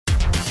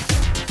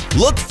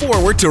Look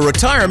forward to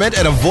retirement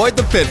and avoid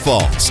the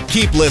pitfalls.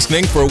 Keep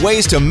listening for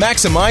ways to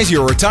maximize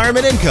your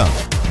retirement income.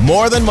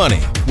 More Than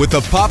Money with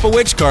the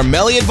Popowich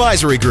Carmeli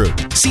Advisory Group,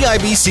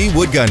 CIBC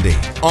Wood Gundy,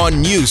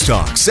 on News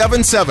Talk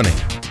 770.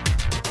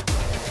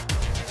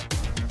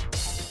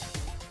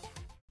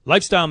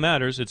 Lifestyle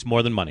matters. It's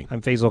more than money.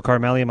 I'm Faisal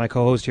Carmeli, and my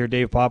co-host here,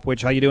 Dave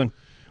Popowich. How you doing?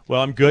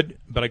 Well, I'm good,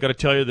 but I got to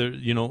tell you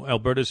that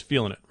Alberta's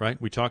feeling it,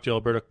 right? We talk to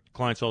Alberta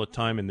clients all the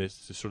time, and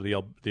this sort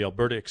of the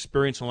Alberta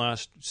experience in the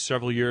last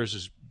several years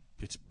is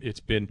it's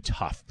been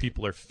tough.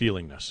 People are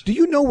feeling this. Do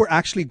you know we're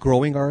actually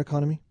growing our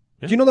economy?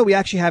 Yeah. Do you know that we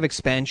actually have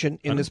expansion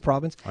in this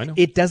province? I know.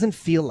 It doesn't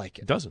feel like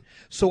it. It doesn't.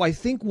 So I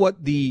think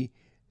what the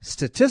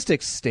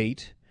statistics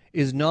state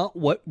is not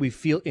what we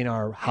feel in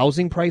our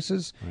housing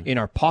prices, right, in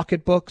our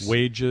pocketbooks.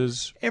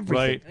 Wages,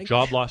 everything. Right?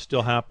 Job loss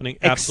still happening.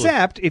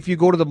 Except if you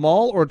go to the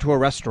mall or to a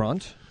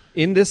restaurant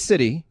in this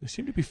city. They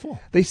seem to be full.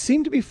 They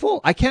seem to be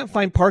full. I can't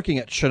find parking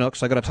at Chinook,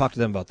 so I got to talk to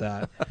them about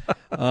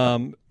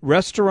that.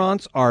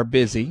 Restaurants are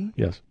busy.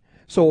 Yes.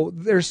 So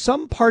there's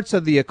some parts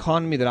of the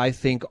economy that I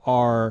think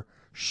are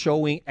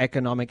showing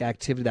economic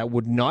activity that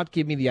would not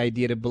give me the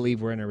idea to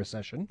believe we're in a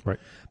recession. Right.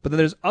 But then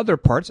there's other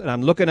parts, and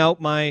I'm looking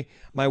out my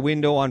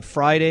window on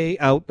Friday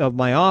out of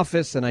my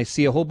office, and I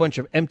see a whole bunch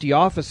of empty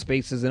office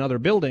spaces in other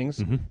buildings.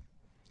 Mm-hmm.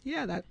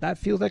 Yeah, that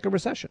feels like a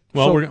recession.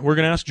 Well, so, we're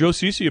going to ask Joe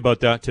Ceci about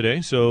that today.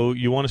 So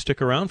you want to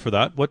stick around for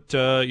that? What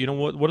are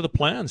the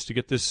plans to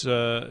get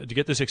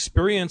this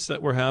experience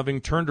that we're having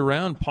turned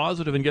around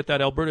positive and get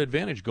that Alberta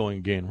advantage going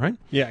again? Right?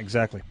 Yeah,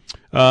 exactly.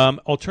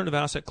 Alternative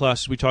asset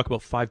classes. We talk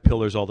about 5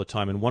 pillars all the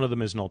time, and one of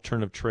them is an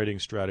alternative trading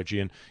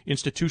strategy. And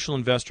institutional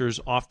investors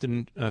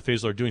often,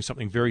 Faisal, are doing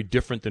something very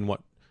different than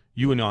what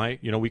you and I,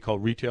 we call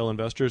retail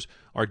investors,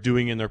 are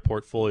doing in their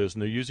portfolios,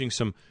 and they're using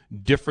some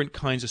different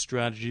kinds of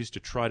strategies to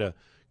try to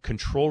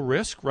control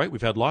risk, right?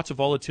 We've had lots of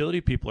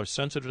volatility. People are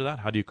sensitive to that.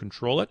 How do you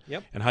control it?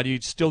 Yep. And how do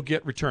you still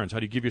get returns? How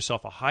do you give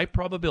yourself a high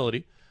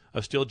probability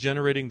of still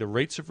generating the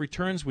rates of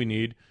returns we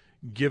need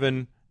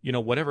given,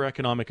 whatever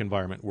economic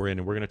environment we're in?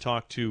 And we're going to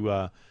talk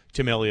to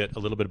Tim Elliott a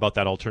little bit about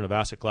that alternative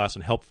asset class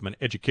and help from an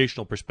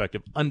educational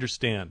perspective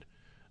understand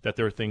that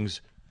there are things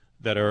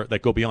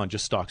that go beyond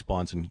just stocks,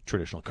 bonds, and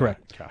traditional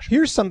Correct. cash.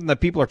 Here's something that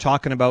people are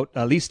talking about,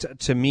 at least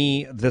to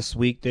me this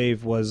week,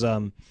 Dave, was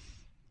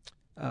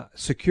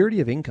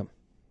security of income.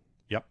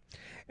 Yep.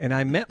 And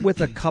I met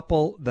with a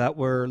couple that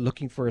were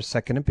looking for a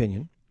second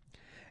opinion,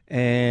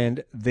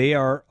 and they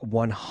are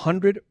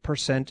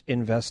 100%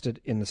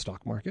 invested in the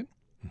stock market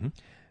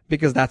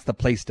because that's the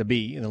place to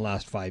be in the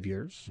last 5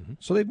 years. Mm-hmm.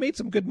 So they've made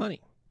some good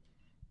money.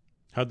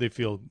 How'd they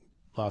feel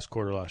last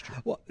quarter last year?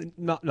 Well,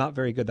 not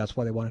very good. That's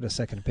why they wanted a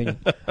second opinion.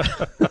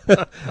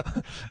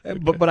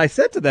 But I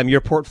said to them,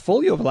 your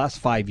portfolio over the last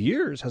 5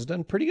 years has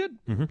done pretty good.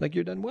 Mm-hmm. Like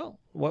you've done well.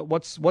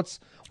 What's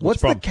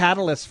the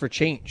catalyst for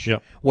change? Yeah.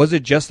 Was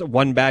it just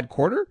one bad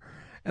quarter?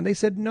 And they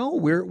said, no,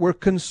 we're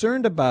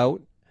concerned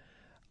about,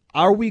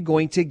 are we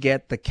going to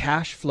get the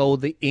cash flow,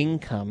 the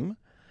income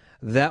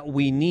that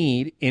we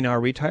need in our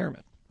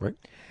retirement? Right.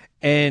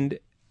 And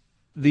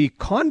the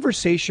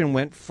conversation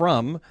went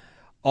from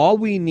all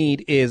we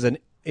need is a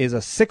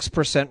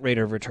 6% rate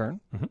of return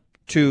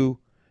to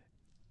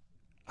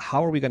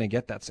how are we going to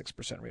get that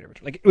 6% rate of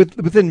return? Like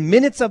within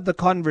minutes of the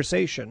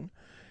conversation,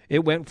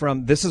 it went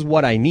from this is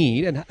what I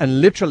need,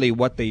 and literally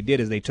what they did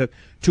is they took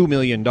 $2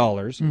 million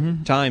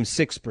times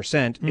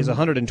 6% is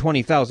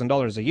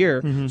 $120,000 a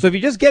year. Mm-hmm. So if you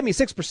just get me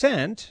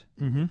 6%,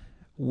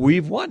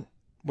 we've won.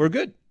 We're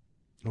good.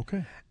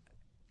 Okay.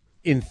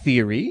 In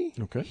theory,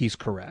 he's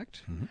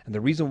correct. Mm-hmm. And the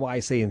reason why I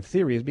say in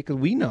theory is because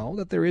we know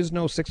that there is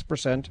no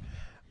 6%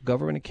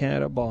 Government of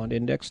Canada bond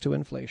index to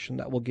inflation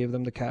that will give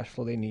them the cash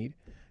flow they need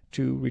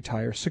to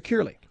retire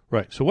securely.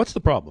 Right. So what's the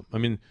problem? I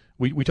mean,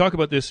 we talk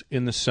about this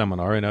in the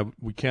seminar, and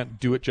we can't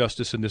do it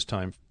justice in this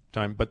time,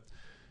 but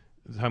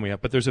the time we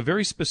have. But there's a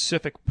very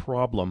specific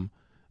problem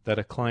that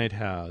a client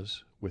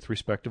has with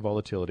respect to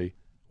volatility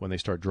when they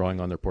start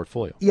drawing on their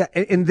portfolio. Yeah,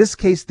 in this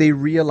case, they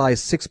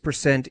realize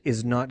 6%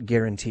 is not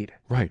guaranteed.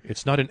 Right.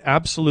 It's not an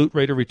absolute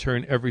rate of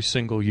return every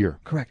single year.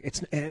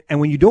 Correct. And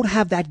when you don't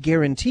have that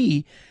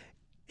guarantee,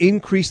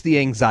 increase the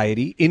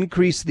anxiety,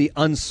 increase the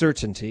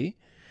uncertainty,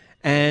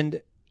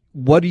 and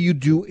what do you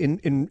do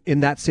in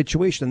that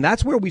situation? And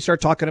that's where we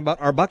start talking about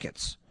our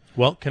buckets.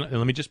 Well, let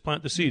me just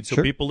plant the seed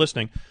so people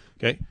listening,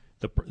 okay,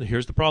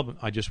 here's the problem.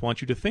 I just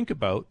want you to think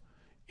about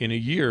in a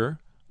year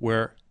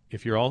where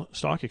if you're all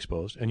stock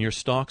exposed and your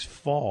stocks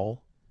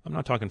fall, I'm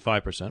not talking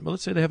 5%, but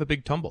let's say they have a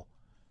big tumble,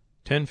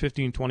 10,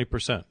 15,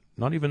 20%,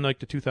 not even like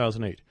the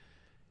 2008,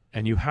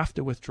 and you have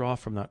to withdraw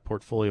from that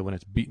portfolio when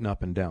it's beaten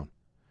up and down.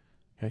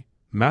 Okay,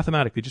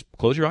 mathematically, just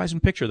close your eyes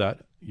and picture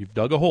that. You've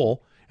dug a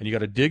hole, and you got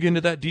to dig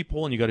into that deep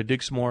hole, and you got to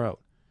dig some more out.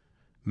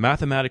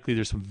 Mathematically,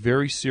 there's some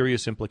very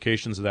serious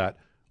implications of that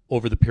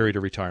over the period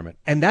of retirement.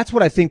 And that's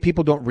what I think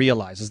people don't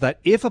realize is that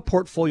if a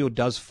portfolio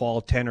does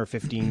fall 10 or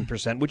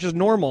 15%, which is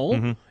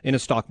normal in a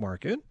stock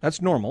market,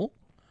 that's normal,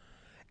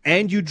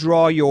 and you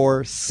draw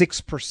your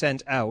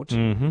 6% out,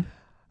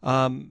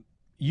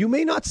 you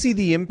may not see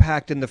the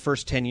impact in the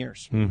first 10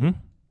 years.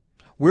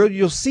 Where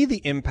you'll see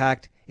the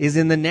impact is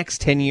in the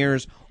next 10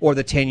 years or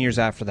the 10 years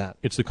after that.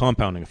 It's the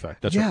compounding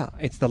effect. That's right.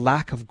 It's the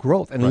lack of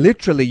growth. And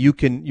literally you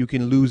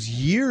can lose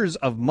years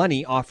of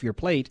money off your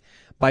plate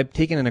by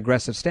taking an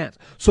aggressive stance.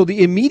 So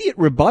the immediate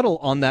rebuttal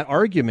on that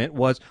argument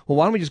was, well,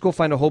 why don't we just go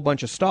find a whole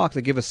bunch of stocks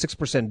that give us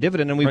 6%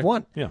 dividend and we've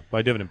won? Yeah,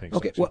 by dividend paying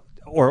Okay, stocks.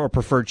 well, or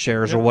preferred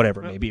shares or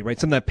whatever it may be, right?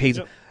 Something that pays.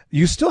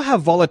 You still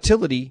have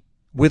volatility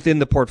within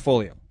the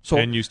portfolio. So,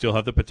 and you still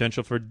have the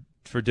potential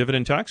for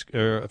dividend tax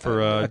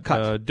for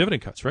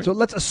dividend cuts, right? So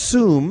let's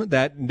assume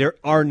that there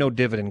are no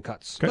dividend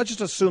cuts. Okay. Let's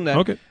just assume that.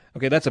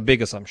 Okay, that's a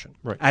big assumption.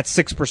 Right. At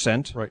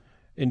 6%. Right.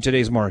 In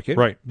today's market.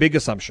 Right. Big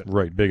assumption.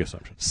 Right. Big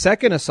assumption.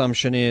 Second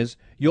assumption is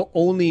you'll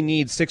only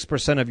need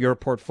 6% of your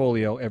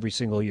portfolio every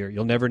single year.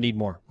 You'll never need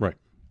more. Right.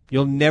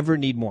 You'll never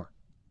need more.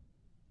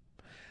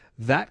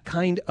 That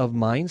kind of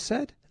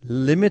mindset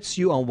limits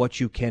you on what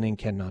you can and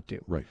cannot do.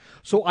 Right.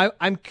 So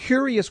I'm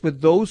curious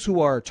with those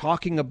who are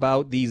talking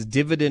about these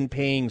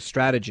dividend-paying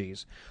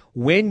strategies,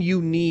 when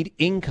you need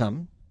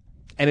income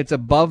and it's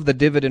above the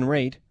dividend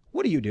rate,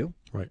 what do?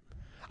 Right.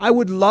 I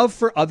would love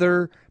for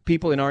other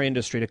people in our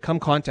industry to come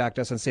contact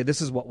us and say,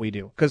 this is what we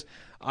do. Because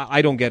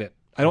I don't get it.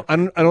 I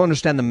don't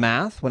understand the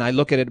math when I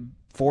look at it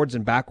forwards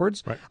and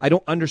backwards. Right. I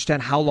don't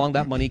understand how long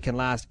that money can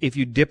last if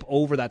you dip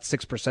over that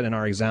 6% in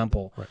our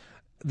example. Right.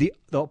 The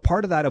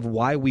part of that of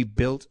why we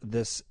built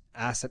this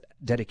asset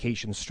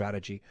dedication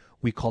strategy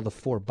we call the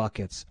 4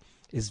 buckets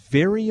is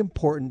very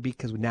important,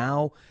 because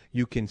now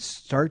you can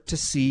start to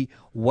see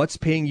what's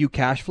paying you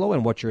cash flow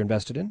and what you're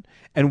invested in,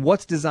 and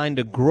what's designed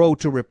to grow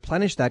to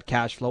replenish that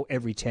cash flow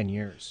every 10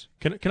 years.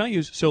 Can I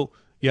use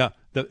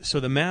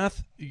the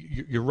math?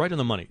 You're right on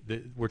the money.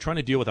 We're trying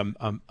to deal with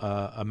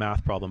a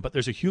math problem, but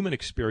there's a human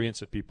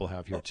experience that people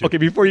have here too. Okay,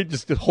 before you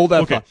just hold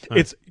that thought,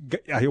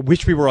 I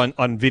wish we were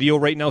on video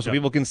right now so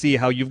people can see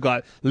how you've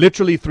got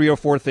literally 3 or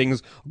 4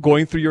 things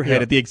going through your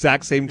head at the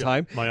exact same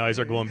time. My eyes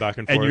are going back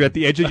and forth, and you're at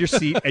the edge of your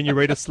seat, and you're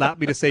ready to slap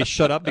me to say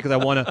shut up because I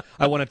want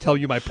to tell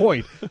you my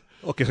point.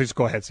 Okay, so just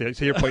go ahead. Say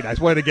your point. I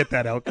just wanted to get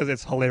that out because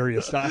it's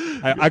hilarious.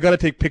 I got to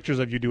take pictures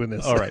of you doing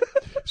this. All right.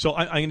 So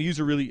I'm going to use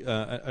a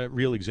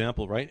real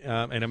example, right?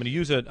 And I'm going to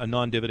use a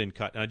non-dividend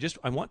cut. And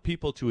I want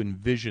people to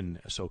envision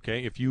this.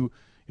 Okay, if you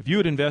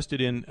had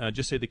invested in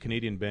just say the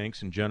Canadian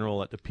banks in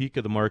general at the peak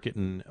of the market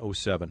in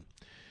 2007,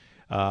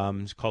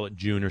 let's call it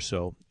June or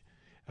so,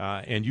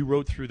 and you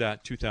rode through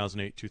that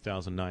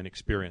 2008-2009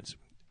 experience,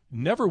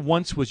 never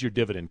once was your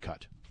dividend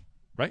cut,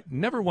 right?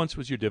 Never once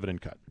was your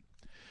dividend cut.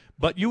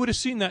 But you would have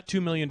seen that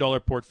 $2 million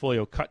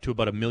portfolio cut to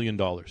about $1 million.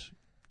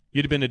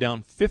 You'd have been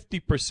down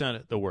 50%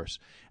 at the worst.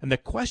 And the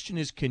question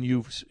is,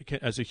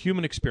 as a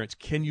human experience,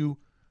 can you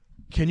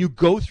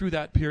go through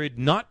that period,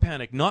 not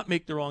panic, not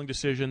make the wrong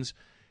decisions?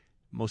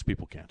 Most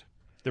people can't.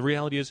 The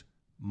reality is,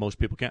 most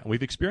people can't.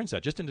 We've experienced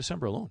that just in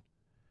December alone.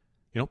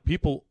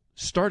 People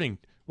starting.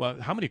 Well,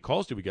 how many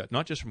calls do we get?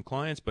 Not just from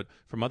clients, but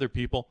from other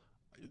people.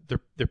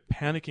 They're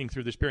panicking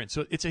through this experience.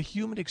 So it's a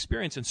human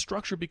experience, and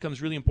structure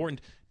becomes really important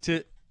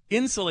to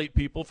insulate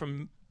people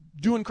from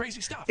doing crazy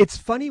stuff. It's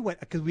funny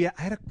because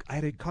I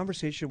had a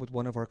conversation with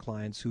one of our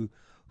clients who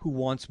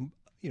wants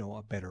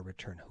a better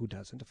return. Who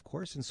doesn't, of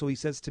course? And so he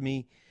says to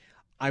me,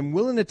 "I'm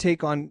willing to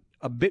take on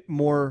a bit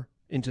more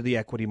into the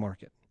equity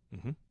market."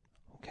 Mm-hmm.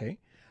 Okay,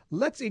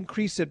 let's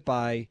increase it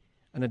by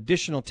an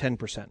additional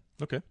 10%.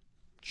 Okay,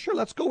 sure.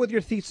 Let's go with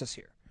your thesis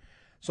here.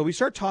 So we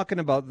start talking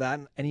about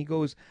that, and he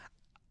goes,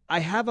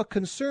 "I have a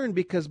concern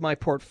because my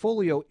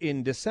portfolio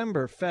in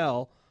December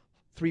fell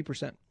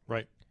 3%."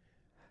 Right.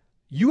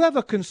 You have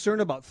a concern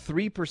about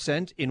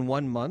 3% in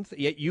 1 month,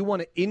 yet you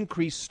want to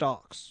increase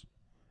stocks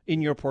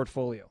in your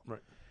portfolio.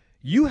 Right.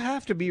 You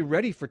have to be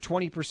ready for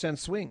 20%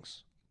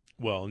 swings.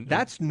 Well,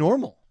 that's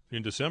normal.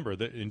 In December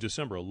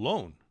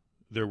alone,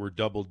 there were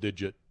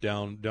double-digit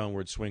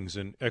downward swings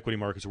in equity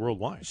markets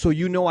worldwide. So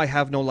I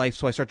have no life,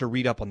 so I start to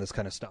read up on this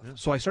kind of stuff. Yeah.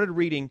 So I started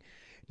reading.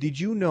 Did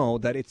you know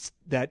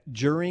that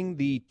during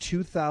the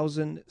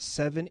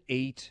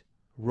 2007-8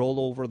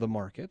 rollover of the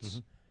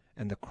markets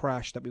and the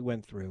crash that we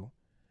went through,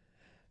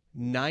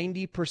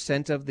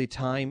 90% of the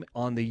time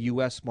on the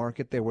U.S.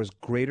 market, there was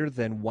greater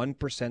than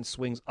 1%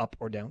 swings up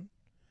or down?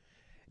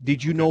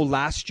 Did you know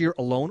last year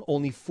alone,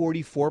 only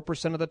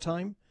 44% of the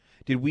time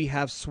did we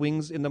have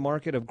swings in the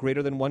market of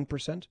greater than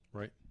 1%?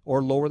 Right.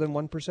 Or lower than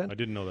 1%? I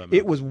didn't know that.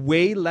 It was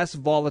way less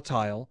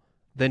volatile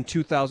than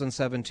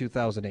 2007,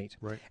 2008.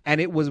 Right. And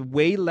it was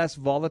way less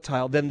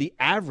volatile than the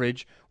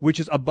average, which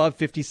is above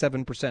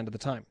 57% of the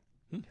time.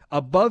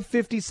 Above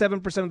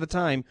 57% of the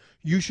time,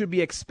 you should be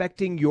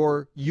expecting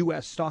your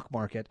U.S. stock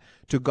market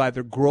to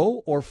either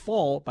grow or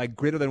fall by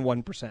greater than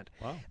 1%.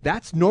 Wow.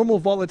 That's normal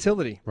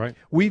volatility. Right.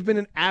 We've been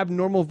in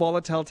abnormal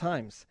volatile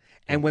times.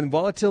 And when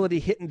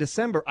volatility hit in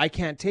December, I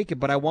can't take it,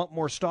 but I want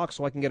more stocks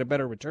so I can get a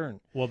better return.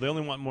 Well, they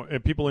only want more.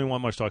 People only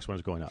want more stocks when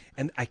it's going up.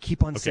 And I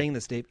keep on saying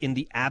this, Dave. In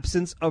the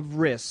absence of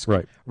risk,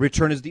 right,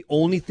 return is the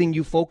only thing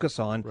you focus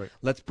on. Right.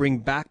 Let's bring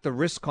back the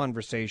risk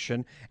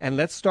conversation, and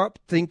let's start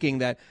thinking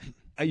that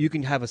you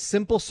can have a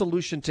simple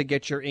solution to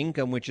get your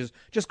income, which is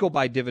just go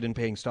buy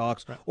dividend-paying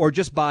stocks, or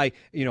just buy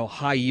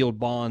high-yield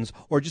bonds,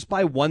 or just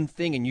buy one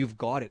thing and you've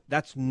got it.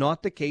 That's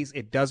not the case.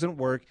 It doesn't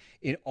work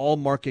in all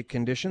market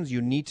conditions.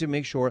 You need to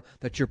make sure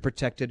that you're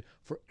protected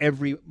for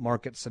every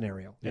market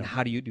scenario. And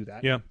how do you do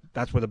that? Yeah.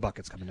 That's where the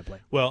buckets come into play.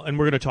 Well, and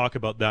we're going to talk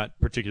about that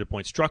particular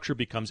point. Structure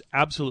becomes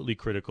absolutely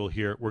critical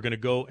here. We're going to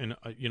go and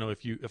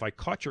if I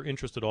caught your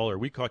interest at all, or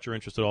we caught your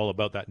interest at all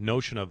about that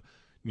notion of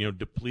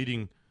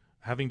depleting,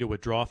 having to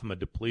withdraw from a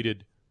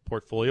depleted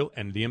portfolio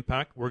and the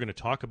impact, we're going to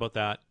talk about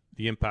that,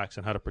 the impacts,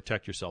 and how to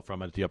protect yourself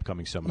from it at the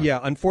upcoming seminar. Yeah,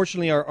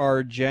 unfortunately,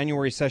 our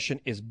January session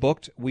is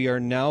booked. We are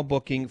now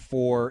booking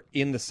for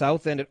in the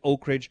South End at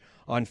Oak Ridge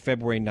on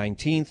February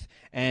 19th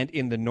and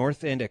in the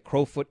North End at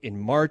Crowfoot in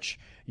March.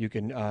 You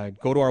can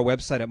go to our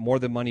website at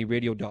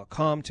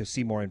morethanmoneyradio.com to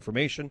see more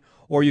information,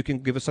 or you can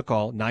give us a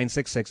call,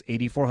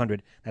 966-8400.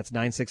 That's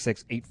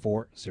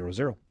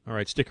 966-8400. All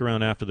right, stick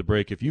around after the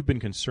break. If you've been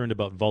concerned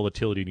about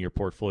volatility in your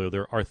portfolio,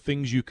 there are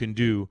things you can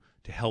do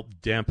to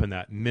help dampen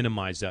that,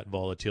 minimize that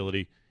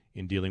volatility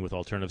in dealing with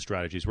alternative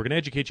strategies. We're going to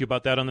educate you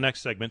about that on the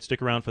next segment.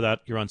 Stick around for that.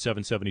 You're on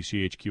 770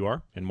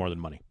 CHQR and More Than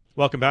Money.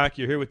 Welcome back.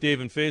 You're here with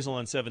Dave and Faisal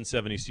on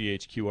 770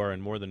 CHQR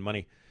and More Than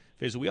Money.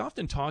 Faisal, we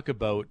often talk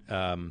about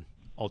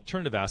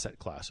alternative asset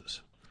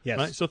classes. Yes.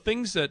 Right? So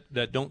things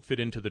that don't fit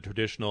into the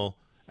traditional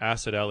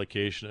asset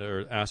allocation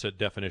or asset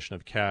definition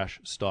of cash,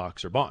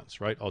 stocks, or bonds,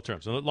 right?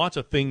 Alternatives. So lots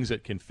of things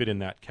that can fit in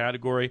that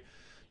category.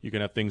 You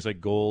can have things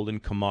like gold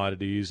and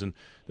commodities, and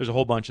there's a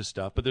whole bunch of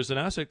stuff. But there's an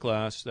asset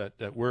class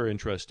that we're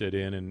interested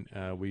in,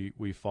 and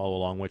we follow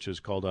along, which is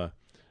called a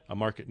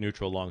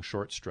market-neutral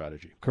long-short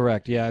strategy.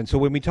 Correct, yeah. And so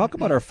when we talk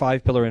about our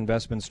 5-pillar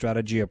investment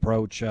strategy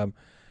approach,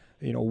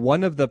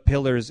 one of the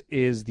pillars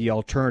is the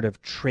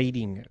alternative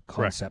trading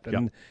concept.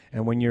 Correct. Yep.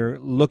 And when you're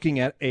looking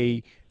at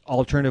a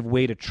alternative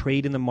way to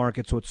trade in the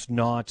market, so it's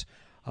not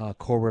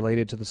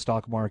correlated to the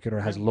stock market or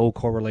has low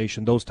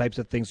correlation, those types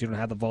of things, you don't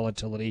have the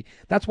volatility.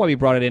 That's why we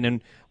brought it in,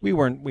 and we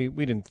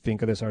didn't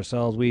think of this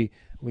ourselves.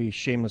 We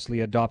shamelessly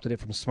adopted it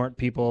from smart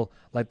people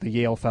like the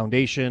Yale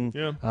Foundation,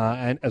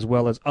 and as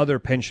well as other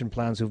pension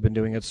plans who've been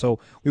doing it. So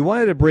we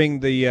wanted to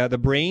bring the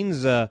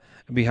brains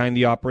behind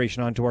the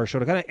operation onto our show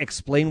to kind of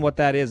explain what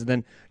that is, and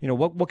then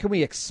what can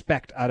we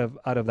expect out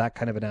of that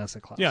kind of an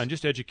asset class. Yeah, and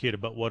just educate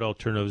about what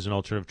alternatives and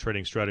alternative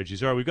trading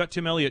strategies are. We've got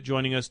Tim Elliott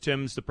joining us.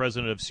 Tim's the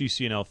president of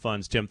CC&L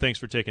Funds. Tim, thanks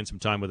for taking some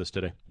time with us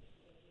today.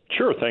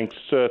 Sure, thanks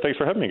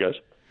for having me, guys.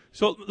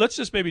 So let's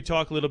just maybe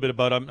talk a little bit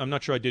about, I'm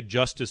not sure I did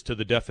justice to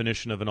the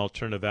definition of an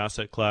alternative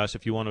asset class.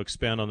 If you want to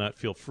expand on that,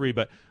 feel free.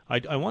 But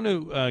I want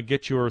to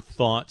get your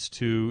thoughts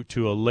to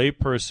a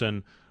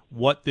layperson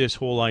what this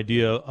whole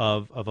idea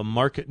of a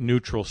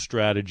market-neutral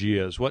strategy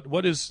is.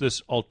 What is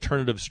this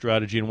alternative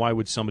strategy, and why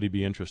would somebody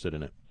be interested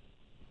in it?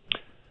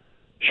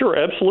 Sure,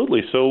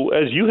 absolutely. So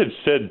as you had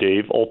said,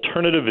 Dave,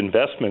 alternative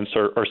investments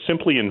are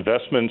simply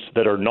investments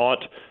that are not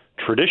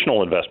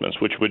traditional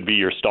investments, which would be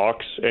your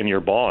stocks and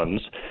your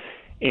bonds.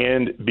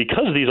 And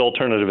because these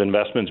alternative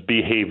investments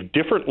behave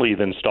differently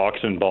than stocks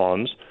and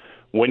bonds,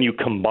 when you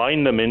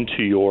combine them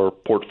into your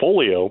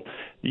portfolio,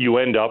 you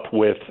end up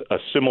with a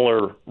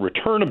similar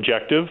return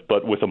objective,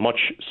 but with a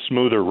much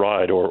smoother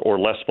ride or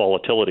less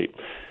volatility.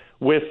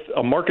 With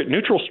a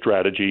market-neutral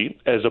strategy,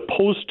 as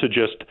opposed to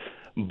just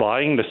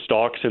buying the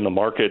stocks in the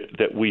market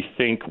that we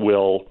think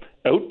will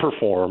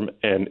outperform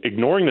and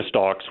ignoring the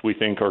stocks we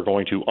think are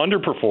going to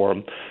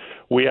underperform,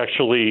 we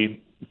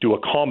actually do a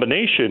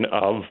combination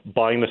of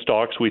buying the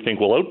stocks we think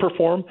will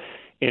outperform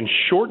and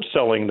short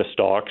selling the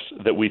stocks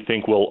that we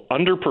think will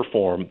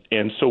underperform.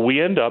 And so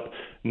we end up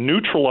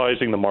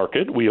neutralizing the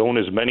market. We own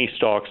as many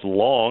stocks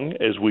long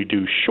as we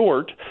do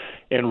short.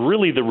 And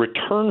really the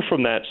return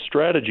from that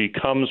strategy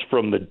comes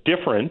from the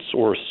difference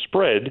or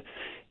spread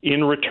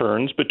in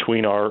returns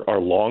between our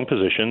long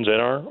positions and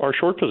our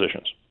short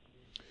positions.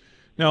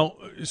 Now,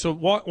 so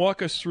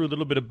walk us through a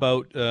little bit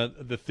about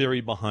the theory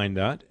behind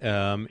that.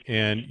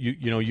 And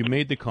you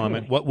made the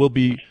comment, what will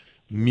be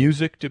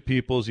music to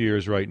people's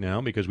ears right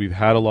now, because we've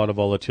had a lot of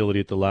volatility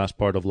at the last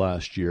part of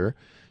last year,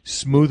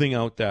 smoothing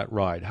out that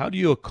ride. How do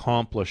you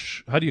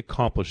accomplish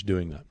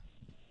doing that?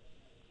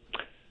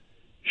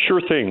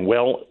 Sure thing.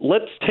 Well,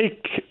 let's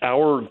take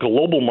our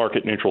global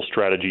market neutral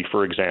strategy,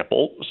 for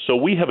example. So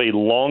we have a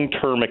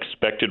long-term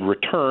expected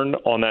return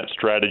on that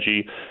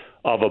strategy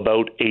of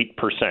about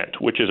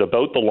 8%, which is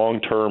about the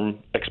long-term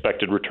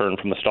expected return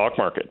from the stock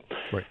market.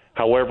 Right.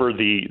 However,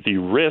 the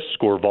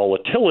risk or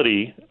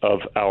volatility of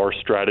our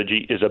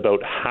strategy is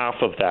about half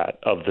of that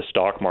of the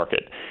stock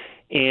market.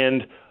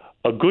 And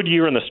a good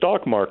year in the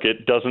stock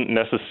market doesn't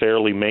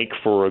necessarily make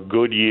for a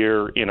good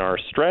year in our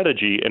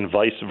strategy, and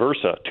vice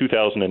versa.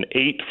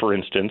 2008, for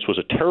instance, was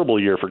a terrible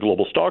year for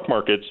global stock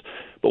markets,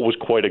 but was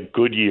quite a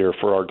good year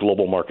for our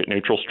global market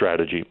neutral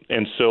strategy.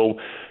 And so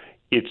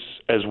it's,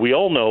 as we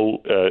all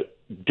know,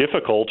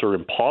 difficult or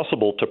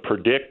impossible to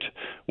predict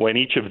when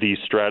each of these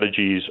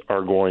strategies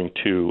are going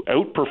to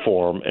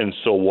outperform. And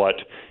so what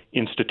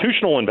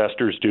institutional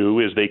investors do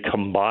is they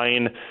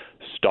combine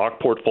stock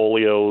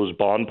portfolios,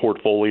 bond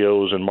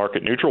portfolios, and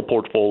market neutral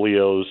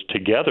portfolios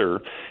together,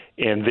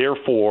 and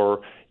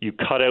therefore you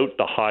cut out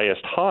the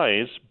highest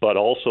highs, but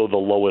also the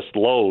lowest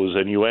lows,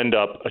 and you end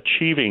up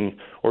achieving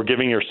or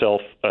giving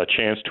yourself a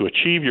chance to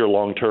achieve your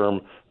long-term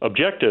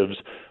objectives,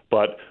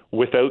 but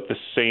without the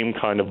same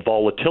kind of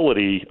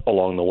volatility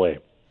along the way.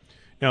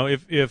 Now,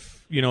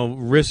 if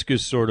risk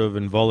is sort of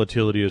and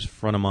volatility is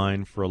front of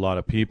mind for a lot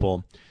of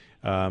people,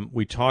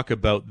 we talk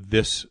about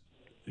this,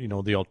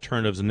 the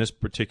alternatives in this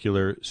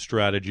particular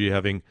strategy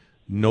having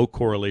no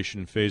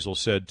correlation, Faisal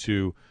said,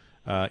 to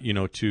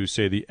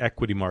say the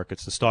equity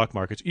markets, the stock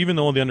markets, even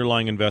though the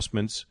underlying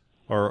investments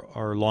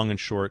are long and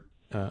short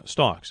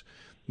stocks.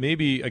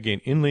 Maybe, again,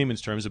 in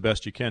layman's terms, the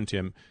best you can,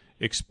 Tim,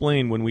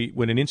 explain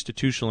when an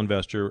institutional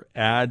investor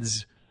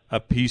adds a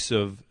piece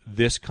of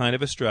this kind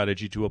of a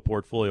strategy to a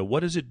portfolio,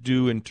 what does it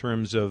do in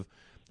terms of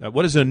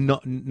what does a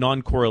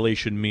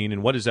non-correlation mean,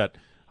 and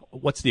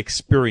what's the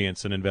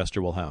experience an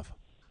investor will have?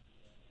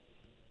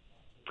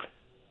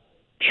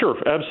 Sure,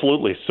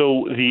 absolutely.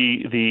 So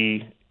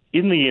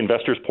in the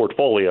investor's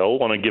portfolio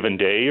on a given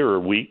day or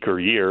week or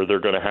year,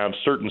 they're going to have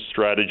certain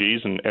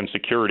strategies and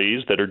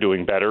securities that are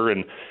doing better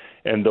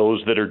and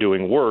those that are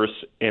doing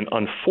worse. And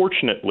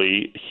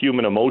unfortunately,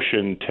 human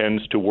emotion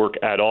tends to work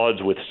at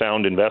odds with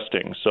sound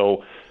investing.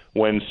 So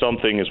when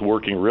something is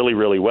working really,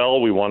 really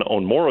well, we want to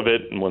own more of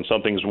it. And when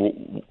something's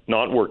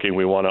not working,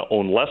 we want to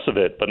own less of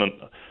it. But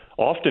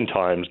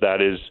oftentimes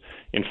that is,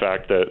 in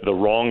fact, the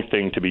wrong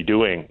thing to be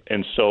doing.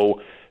 And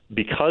so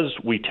because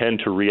we tend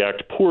to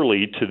react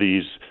poorly to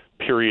these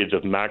periods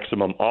of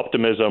maximum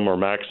optimism or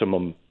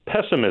maximum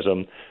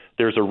pessimism,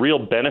 there's a real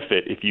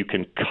benefit if you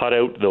can cut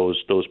out those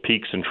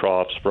peaks and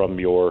troughs from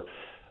your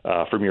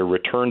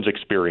returns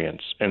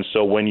experience. And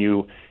so when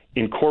you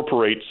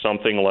incorporate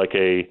something like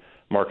a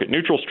market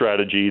neutral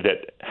strategy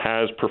that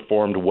has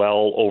performed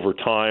well over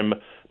time,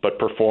 but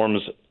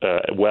performs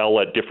well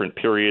at different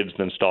periods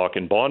than stock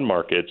and bond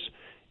markets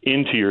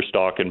into your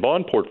stock and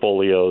bond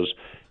portfolios,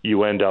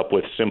 you end up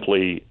with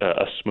simply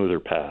a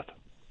smoother path.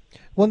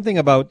 One thing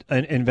about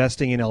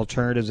investing in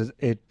alternatives is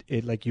it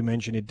like you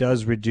mentioned, it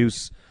does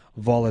reduce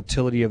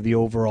volatility of the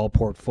overall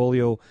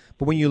portfolio.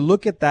 But when you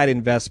look at that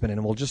investment,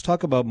 and we'll just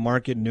talk about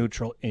market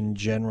neutral in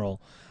general,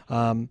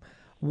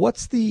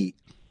 what's the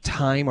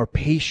time or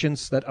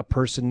patience that a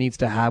person needs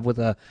to have with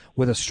a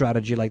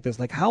strategy like this?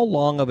 Like, how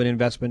long of an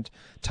investment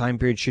time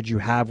period should you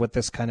have with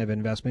this kind of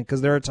investment?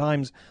 Because there are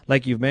times,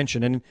 like you've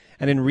mentioned, and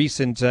in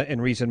recent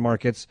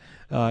markets,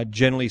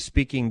 generally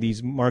speaking,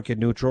 these market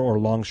neutral or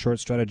long short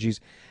strategies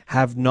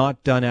have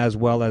not done as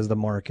well as the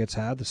markets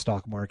have, the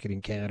stock market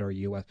in Canada or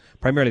U.S.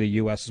 Primarily the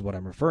U.S. is what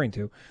I'm referring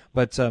to.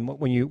 But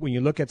when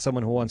you look at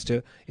someone who wants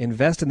to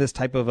invest in this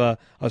type of a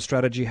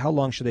strategy, how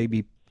long should they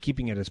be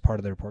keeping it as part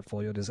of their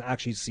portfolio to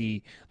actually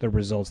see the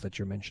results that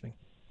you're mentioning?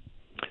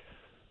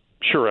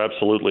 Sure,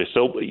 absolutely.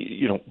 So,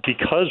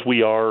 because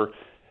we are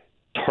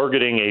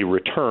targeting a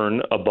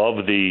return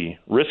above the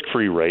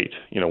risk-free rate,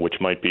 which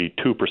might be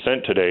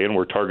 2% today, and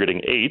we're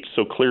targeting 8%,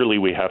 so clearly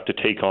we have to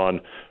take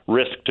on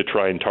risk to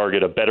try and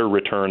target a better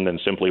return than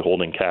simply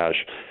holding cash.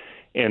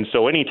 And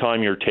so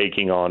anytime you're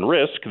taking on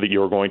risk, that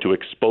you're going to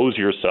expose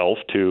yourself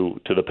to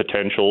the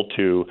potential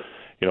to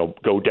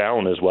go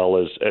down as well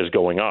as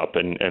going up.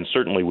 And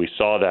certainly we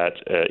saw that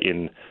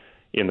in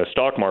the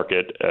stock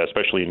market,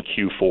 especially in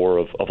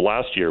Q4 of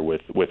last year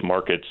with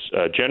markets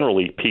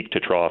generally peak to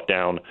trough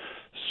down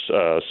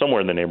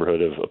somewhere in the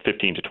neighborhood of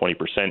 15 to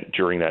 20%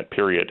 during that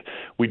period.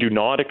 We do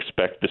not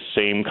expect the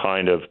same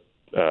kind of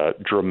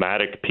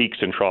dramatic peaks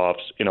and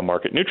troughs in a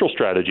market neutral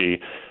strategy,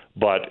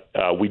 but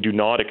we do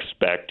not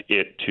expect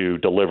it to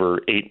deliver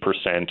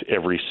 8%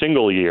 every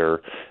single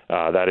year.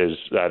 That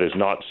is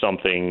not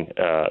something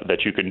that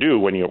you can do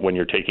when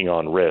you're taking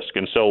on risk.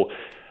 And so,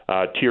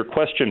 to your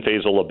question,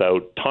 Faisal,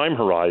 about time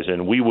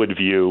horizon, we would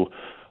view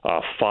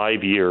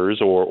 5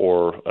 years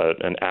or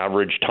an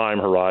average time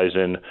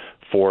horizon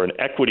for an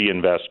equity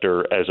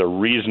investor as a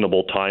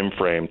reasonable time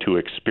frame to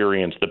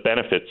experience the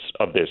benefits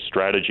of this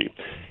strategy.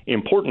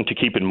 Important to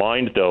keep in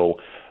mind, though,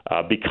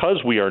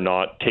 because we are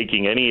not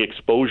taking any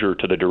exposure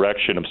to the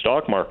direction of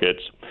stock markets,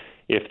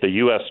 if the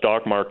U.S.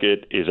 stock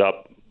market is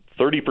up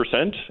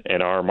 30%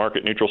 and our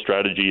market neutral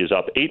strategy is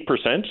up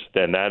 8%,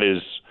 then that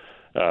is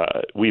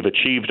we've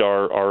achieved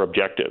our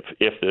objective.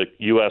 If the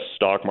U.S.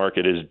 stock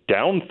market is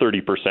down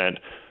 30%,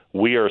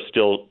 we are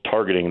still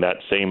targeting that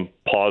same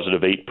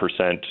positive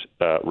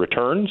 8%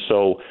 return.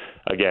 So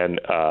again,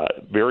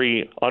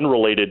 very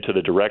unrelated to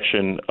the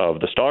direction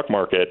of the stock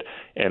market,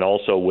 and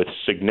also with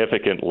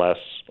significant less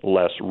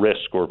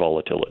risk or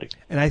volatility.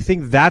 And I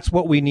think that's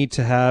what we need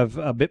to have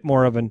a bit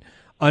more of an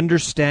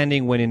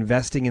understanding when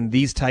investing in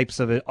these types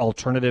of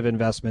alternative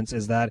investments,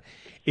 is that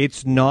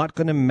it's not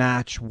going to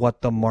match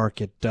what the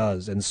market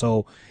does. And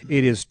so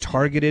it is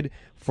targeted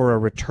for a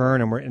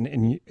return, and we're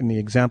in the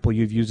example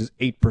you've used is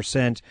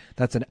 8%.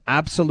 That's an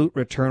absolute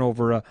return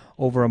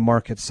over a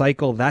market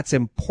cycle. That's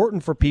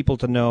important for people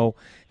to know,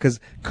 because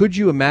could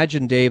you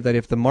imagine, Dave, that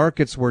if the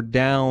markets were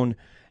down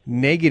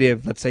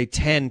negative, let's say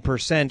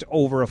 10%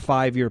 over a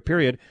 5-year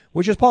period,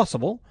 which is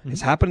possible.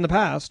 It's happened in the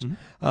past.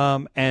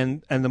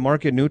 And the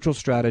market neutral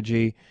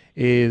strategy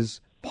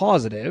is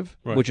positive,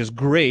 which is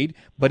great.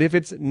 But if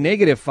it's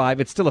 -5,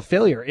 it's still a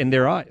failure in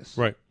their eyes.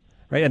 Right.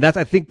 And that's,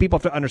 I think people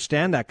have to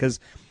understand that, because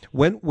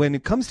when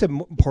it comes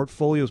to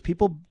portfolios,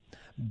 people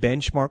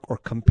benchmark or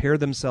compare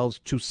themselves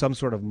to some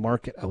sort of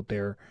market out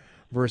there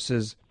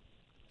versus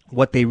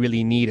what they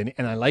really need.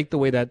 And I like the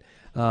way that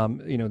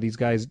these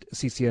guys,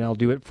 CCNL,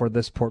 do it for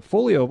this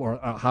portfolio, or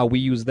how we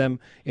use them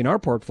in our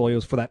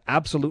portfolios for that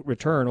absolute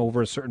return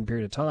over a certain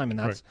period of time, and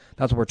that's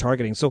what we're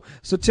targeting. So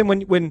Tim,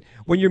 when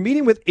you're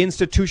meeting with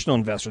institutional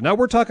investors, now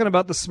we're talking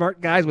about the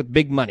smart guys with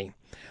big money.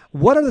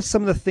 What are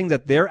some of the things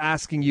that they're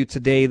asking you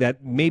today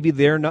that maybe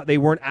they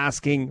weren't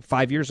asking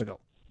 5 years ago?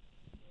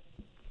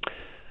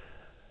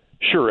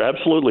 Sure,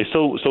 absolutely.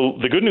 So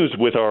the good news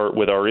with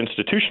our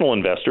institutional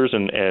investors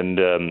and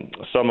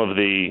some of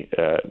the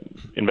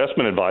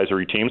investment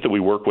advisory teams that we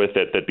work with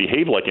that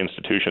behave like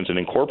institutions and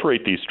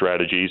incorporate these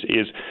strategies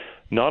is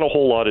not a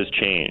whole lot has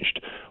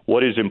changed.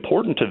 What is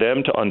important to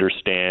them to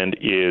understand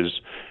is,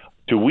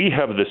 do we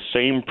have the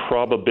same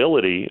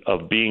probability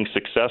of being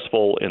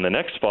successful in the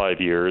next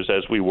 5 years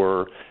as we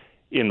were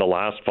in the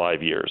last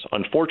 5 years?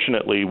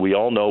 Unfortunately, we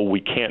all know we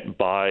can't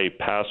buy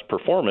past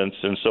performance,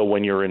 and so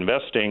when you're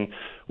investing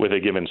with a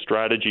given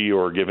strategy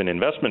or a given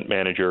investment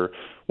manager,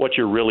 what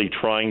you're really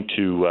trying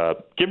to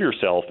give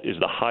yourself is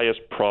the highest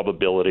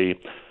probability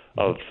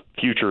of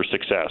future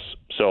success.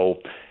 So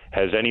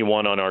has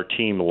anyone on our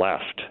team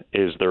left?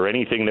 Is there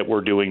anything that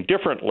we're doing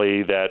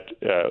differently that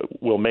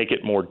will make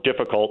it more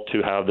difficult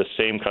to have the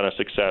same kind of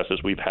success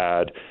as we've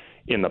had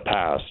in the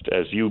past?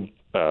 As you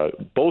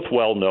both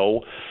well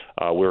know,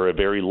 we're a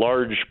very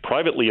large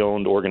privately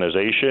owned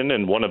organization,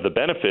 and one of the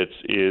benefits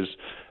is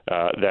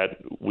that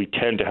we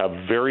tend to have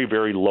very,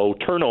 very low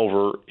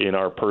turnover in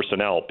our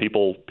personnel.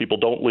 People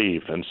don't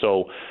leave. And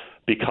so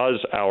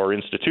because our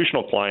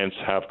institutional clients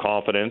have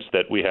confidence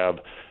that we have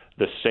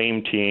the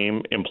same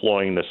team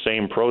employing the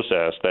same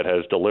process that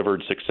has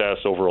delivered success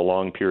over a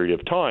long period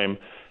of time,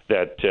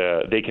 that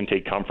they can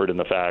take comfort in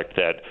the fact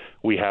that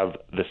we have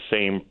the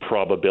same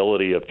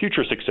probability of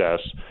future success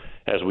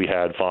as we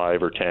had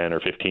 5 or 10 or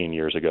 15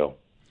 years ago.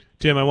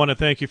 Tim, I want to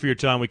thank you for your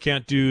time. We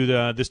can't do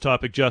this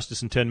topic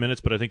justice in 10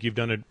 minutes, but I think you've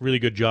done a really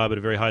good job at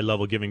a very high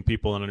level giving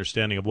people an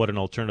understanding of what an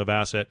alternative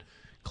asset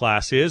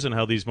class is and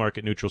how these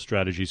market-neutral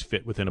strategies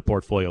fit within a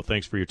portfolio.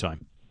 Thanks for your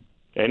time.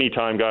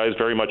 Anytime, guys.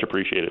 Very much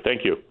appreciated.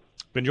 Thank you.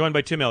 Been joined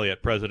by Tim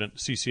Elliott, President,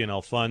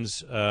 CCNL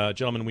Funds.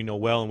 Gentleman we know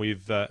well, and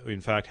we've,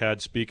 in fact,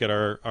 had speak at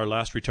our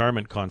last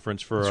retirement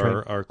conference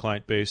for our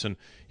client base, and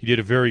he did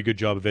a very good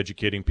job of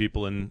educating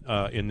people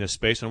in this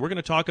space. And we're going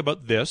to talk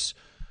about this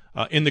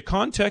in the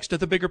context of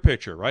the bigger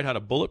picture, right? How to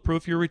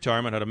bulletproof your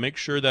retirement, how to make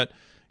sure that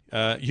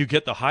you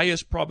get the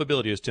highest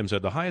probability, as Tim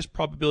said, the highest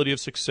probability of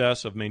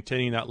success of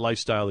maintaining that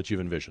lifestyle that you've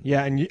envisioned.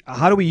 Yeah, and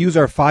how do we use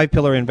our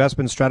 5-pillar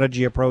investment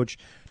strategy approach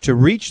to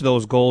reach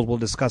those goals? We'll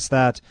discuss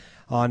that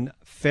on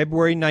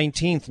February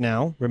 19th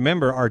now.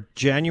 Remember, our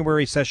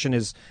January session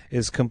is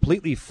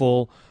completely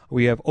full.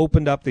 We have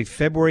opened up the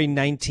February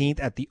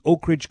 19th at the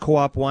Oak Ridge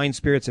Co-op Wine,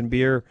 Spirits, and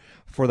Beer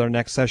for their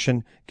next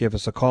session. Give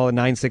us a call at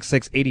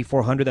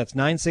 966-8400. That's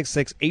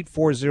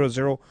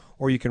 966-8400,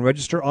 or you can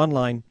register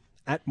online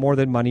at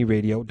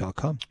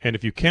morethanmoneyradio.com. And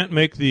if you can't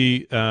make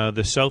the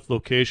south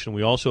location,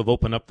 we also have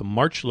opened up the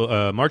March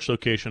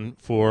location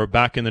for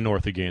back in the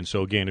north again.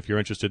 So again, if you're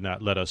interested in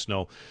that, let us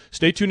know.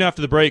 Stay tuned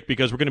after the break,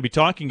 because we're going to be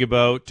talking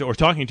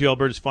to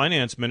Alberta's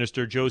Finance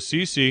Minister, Joe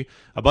Ceci,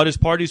 about his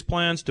party's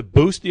plans to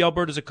boost the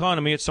Alberta's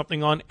economy. It's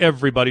something on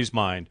everybody's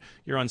mind.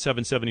 You're on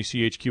 770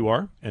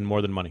 CHQR and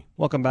More Than Money.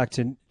 Welcome back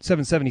to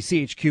 770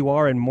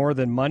 CHQR and More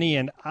Than Money.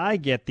 And I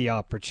get the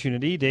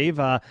opportunity, Dave,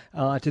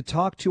 to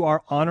talk to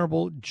our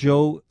Honorable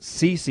Joe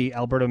Ceci,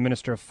 Alberta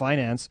Minister of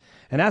Finance,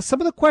 and ask some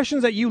of the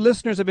questions that you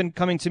listeners have been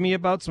coming to me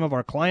about. Some of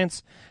our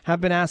clients have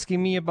been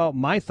asking me about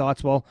my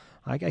thoughts. Well,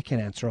 I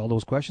can't answer all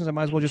those questions. I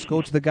might as well just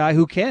go to the guy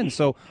who can.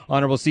 So,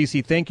 Honorable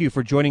Ceci, thank you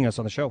for joining us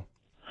on the show.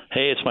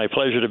 Hey, it's my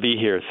pleasure to be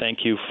here. Thank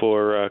you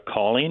for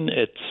calling.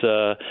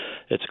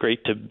 It's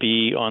great to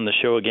be on the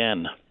show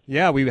again.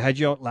 Yeah, we had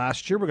you out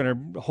last year. We're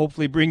going to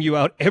hopefully bring you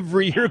out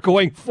every year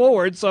going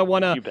forward. So I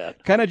want to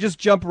kind of just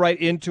jump right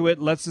into it.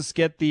 Let's just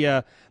get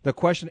the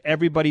question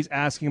everybody's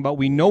asking about.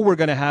 We know we're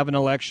going to have an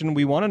election.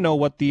 We want to know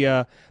what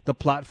the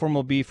platform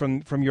will be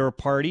from your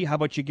party. How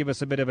about you give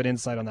us a bit of an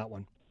insight on that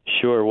one?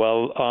 Sure.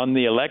 Well, on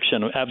the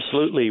election,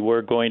 absolutely,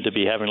 we're going to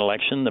be having an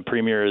election. The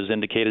Premier has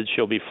indicated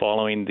she'll be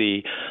following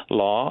the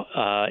law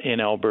in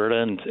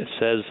Alberta, and it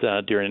says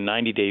during a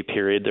 90-day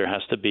period there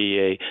has to be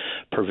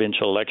a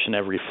provincial election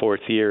every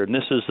 4th year. And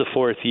this is the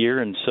 4th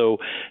year, and so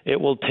it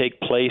will take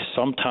place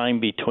sometime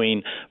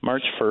between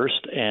March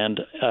 1st and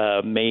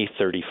May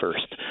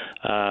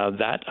 31st.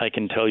 That I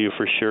can tell you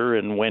for sure.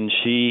 And when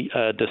she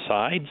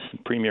decides,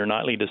 Premier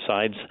Notley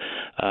decides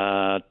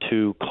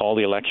to call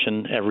the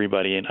election.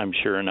 Everybody, and I'm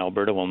sure in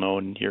Alberta will know,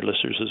 and your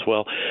listeners as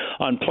well,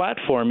 on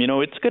platform,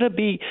 it's going to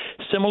be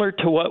similar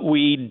to what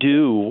we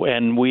do,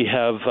 and we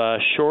have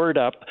shored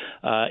up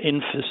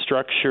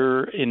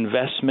infrastructure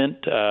investment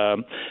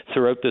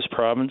throughout this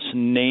province,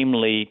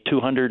 namely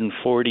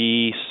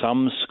 240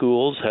 some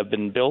schools have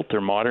been built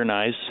or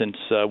modernized since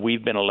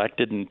we've been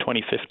elected in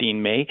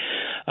 2015 May.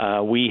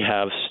 We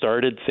have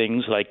started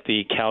things like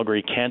the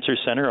Calgary Cancer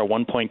Centre, a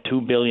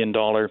 $1.2 billion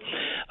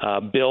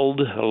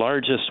build,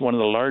 one of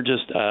the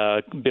largest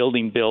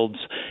building builds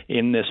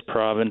in this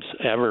province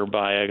ever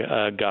by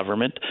a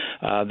government.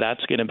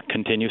 That's going to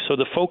continue. So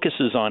the focus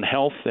is on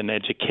health and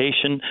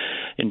education,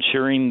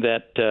 ensuring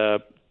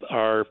that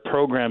our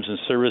programs and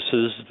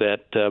services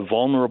that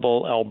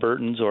vulnerable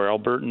Albertans or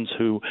Albertans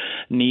who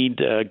need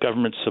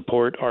government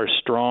support are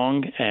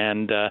strong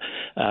and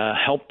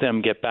help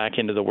them get back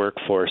into the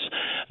workforce.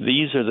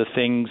 These are the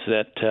things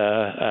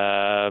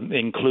that,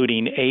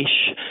 including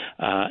AISH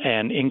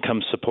and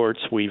income supports,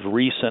 we've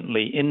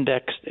recently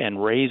indexed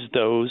and raised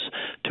those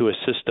to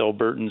assist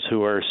Albertans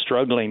who are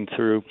struggling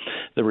through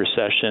the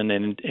recession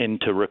and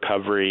into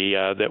recovery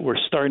that we're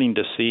starting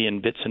to see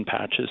in bits and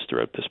patches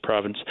throughout this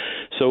province.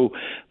 So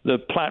the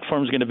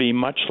platform is going to be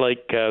much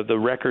like the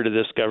record of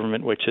this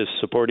government, which is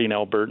supporting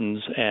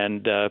Albertans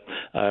and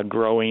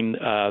growing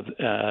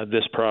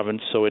this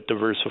province so it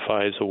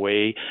diversifies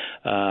away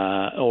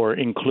or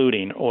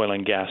including oil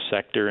and gas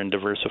sector and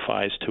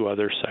diversifies to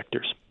other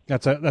sectors.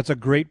 That's a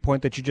great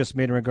point that you just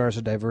made in regards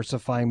to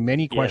diversifying.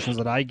 Many questions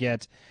that I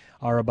get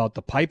are about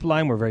the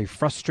pipeline. We're very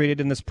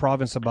frustrated in this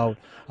province about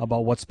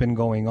what's been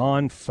going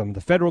on from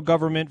the federal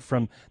government,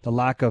 from the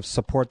lack of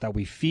support that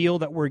we feel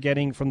that we're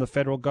getting from the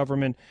federal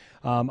government.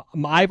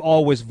 I've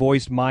always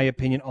voiced my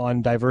opinion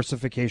on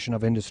diversification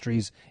of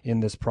industries in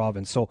this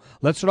province. So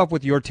let's start off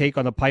with your take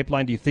on the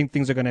pipeline. Do you think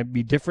things are going to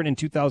be different in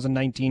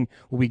 2019?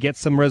 Will we get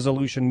some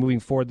resolution moving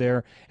forward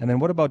there? And then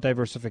what about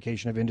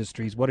diversification of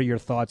industries? What are your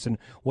thoughts, and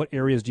what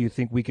areas do you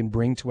think we can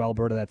bring to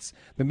Alberta that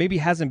maybe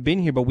hasn't been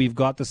here, but we've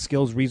got the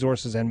skills,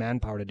 resources, and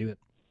manpower to do it?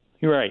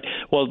 You're right.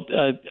 Well,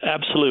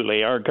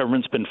 absolutely. Our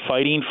government's been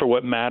fighting for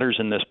what matters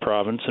in this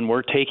province, and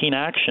we're taking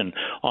action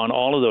on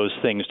all of those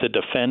things to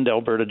defend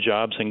Alberta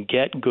jobs and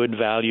get good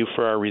value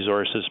for our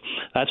resources.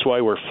 That's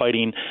why we're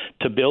fighting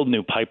to build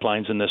new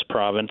pipelines in this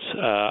province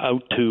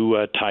out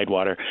to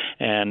Tidewater.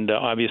 And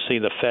obviously,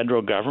 the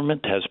federal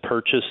government has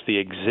purchased the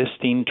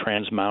existing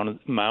Trans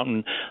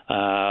Mountain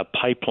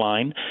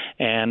pipeline,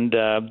 and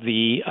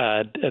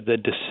the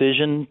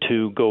decision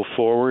to go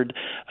forward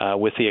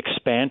with the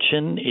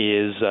expansion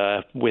is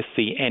with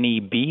the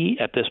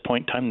NEB at this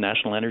point in time,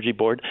 National Energy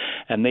Board,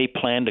 and they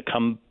plan to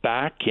come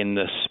back in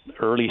this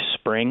early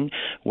spring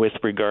with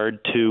regard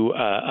to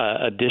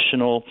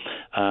additional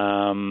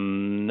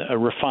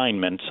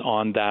refinements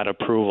on that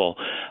approval.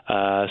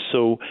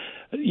 So,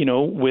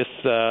 with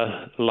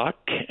luck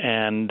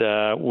and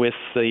with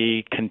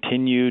the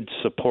continued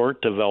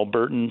support of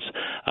Albertans,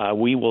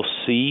 we will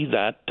see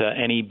that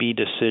NEB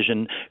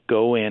decision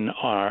go in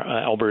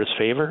Alberta's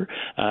favor,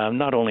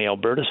 not only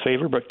Alberta's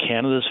favor, but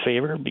Canada's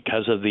favor,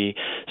 because of the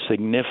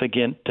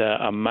significant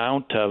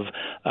amount of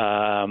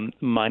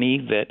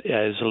money that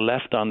is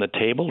left on the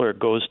table or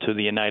goes to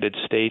the United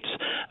States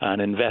and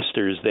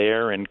investors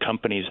there and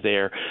companies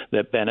there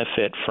that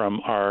benefit from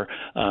our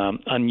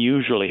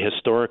unusually,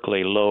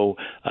 historically low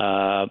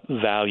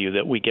value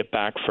that we get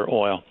back for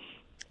oil.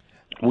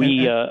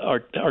 We are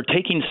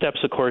taking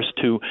steps, of course,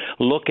 to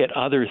look at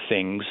other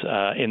things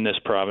in this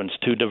province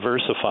to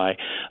diversify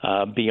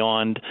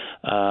beyond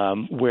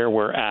where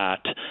we're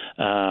at.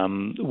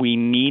 We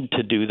need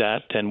to do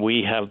that, and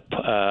we have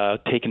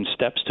taken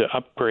steps to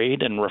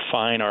upgrade and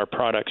refine our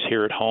products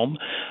here at home.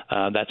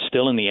 That's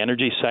still in the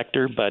energy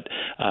sector, but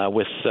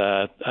with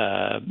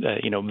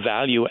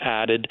value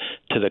added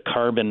to the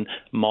carbon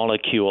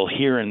molecule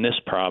here in this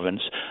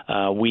province,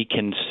 we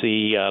can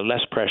see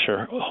less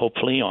pressure,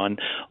 hopefully, on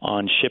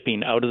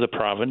shipping out of the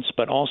province,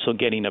 but also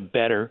getting a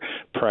better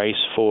price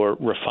for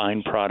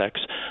refined products.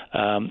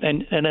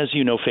 And as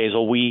you know,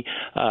 Faisal, we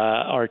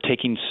are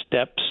taking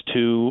steps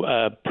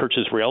to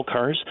purchase rail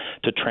cars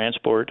to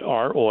transport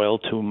our oil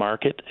to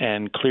market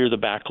and clear the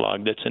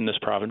backlog that's in this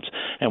province.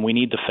 And we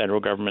need the federal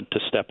government to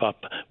step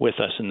up with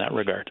us in that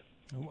regard.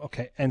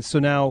 Okay. And so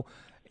now,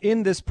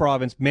 in this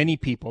province, many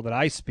people that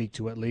I speak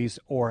to, at least,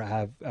 or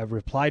have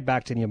replied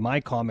back to any of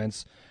my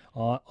comments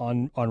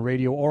on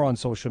radio or on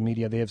social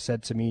media, they have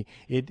said to me,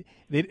 it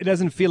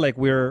doesn't feel like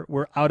we're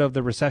out of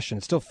the recession.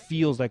 It still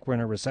feels like we're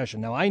in a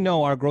recession. Now, I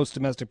know our gross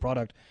domestic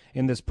product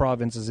in this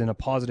province is in a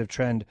positive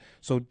trend,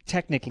 so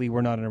technically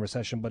we're not in a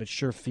recession, but it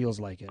sure feels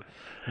like it.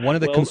 One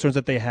of the concerns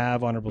that they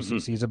have, Honorable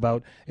CC, is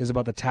about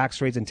the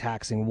tax rates and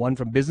taxing. One,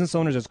 from business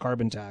owners, is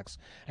carbon tax,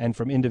 and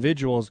from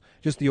individuals,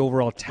 just the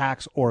overall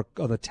tax or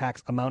the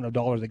tax amount of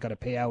dollars they got to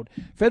pay out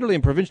federally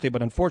and provincially,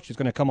 but unfortunately it's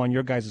going to come on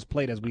your guys'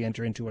 plate as we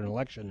enter into an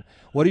election.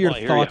 What are your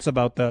thoughts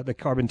about the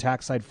carbon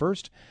tax side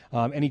first?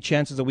 Any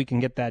chances that we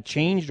can get that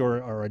changed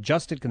or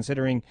adjusted,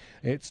 considering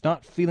it's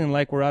not feeling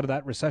like we're out of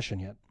that recession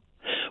yet?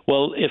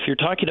 Well, if you're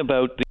talking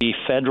about the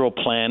federal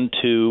plan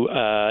to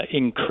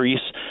increase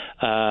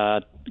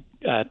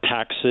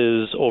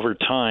taxes over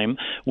time,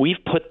 we've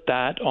put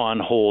that on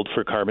hold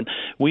for carbon.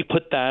 We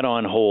put that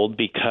on hold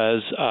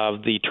because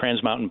of the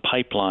Trans Mountain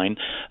Pipeline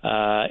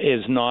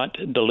is not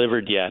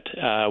delivered yet.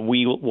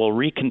 We will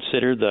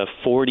reconsider the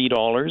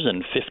 $40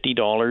 and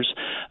 $50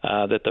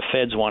 that the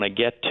feds want to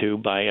get to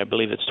by, I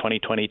believe it's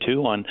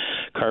 2022 on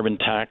carbon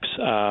tax,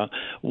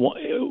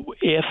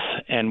 if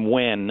and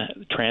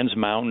when Trans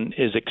Mountain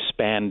is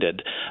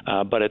expanded,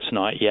 but it's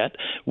not yet.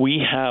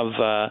 We have,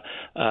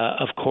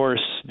 of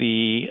course,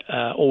 the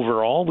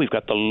overall, we've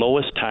got the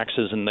lowest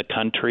taxes in the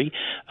country,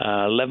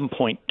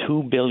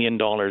 $11.2 billion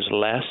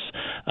less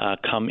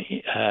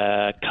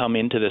come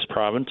into this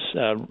province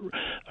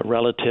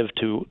relative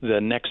to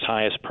the next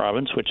highest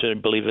province, which I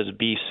believe is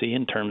BC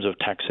in terms of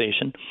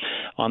taxation.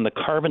 On the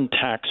carbon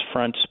tax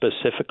front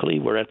specifically,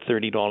 we're at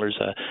 $30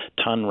 a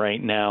ton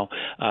right now.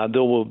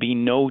 There will be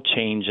no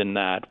change in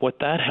that. What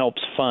that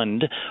helps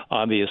fund,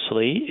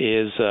 obviously,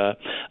 is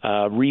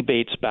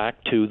rebates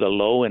back to the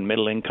low and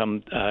middle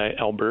income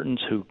Albertans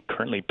who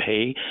currently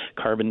pay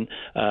carbon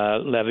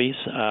levies.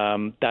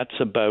 That's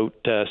about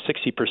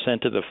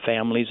 60% of the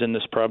families in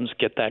this province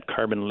get that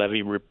carbon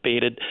levy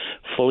rebated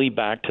fully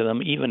back to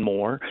them, even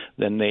more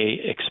than they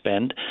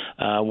expend.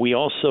 We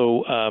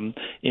also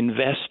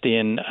invest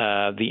in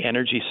the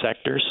energy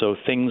sector, so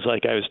things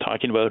like I was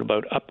talking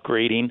about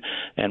upgrading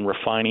and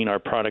refining our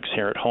products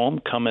here at home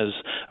come as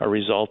a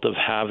result of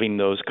having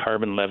those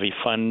carbon levy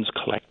funds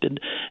collected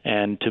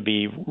and to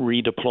be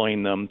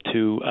redeploying them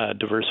to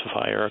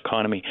diversify our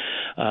economy.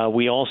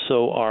 We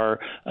also are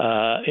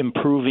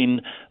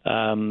improving,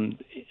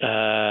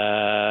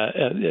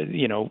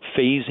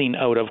 phasing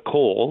out of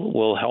coal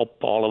will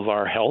help all of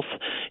our health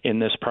in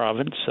this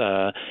province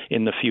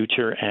in the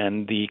future,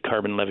 and the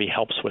carbon levy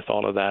helps with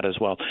all of that as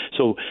well.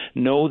 So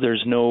no,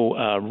 there's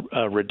no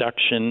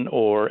reduction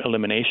or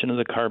elimination of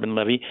the carbon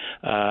levy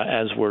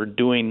as we're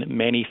doing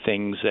many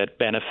things that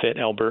benefit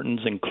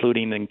Albertans,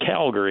 including in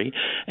Calgary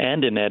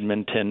and in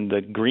Edmonton,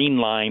 the Green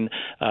Line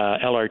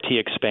LRT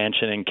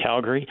expansion in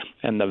Calgary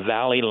and the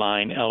Valley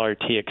Line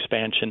LRT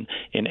expansion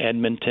in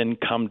Edmonton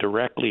come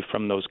directly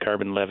from those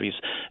carbon levies.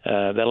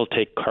 That'll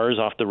take cars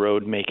off the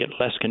road, make it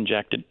less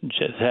congested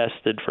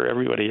for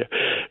everybody to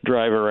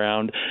drive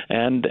around,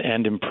 and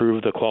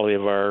improve the quality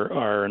of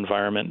our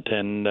environment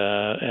and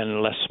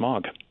less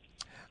smog.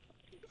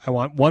 I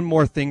want one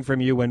more thing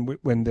from you.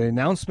 When the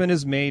announcement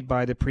is made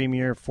by the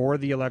Premier for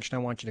the election, I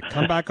want you to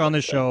come back on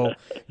the show,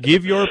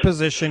 give your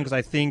position, because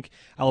I think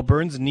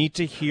Albertans need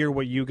to hear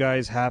what you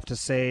guys have to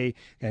say,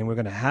 and we're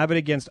going to have it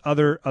against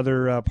other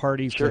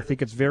parties. Sure. I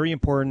think it's very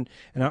important.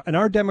 And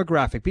our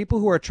demographic,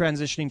 people who are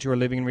transitioning to or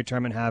living in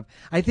retirement, have,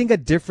 I think, a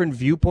different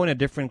viewpoint, a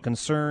different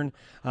concern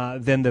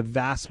than the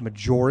vast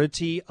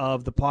majority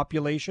of the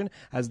population,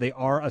 as they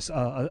are.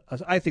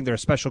 I think they're a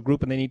special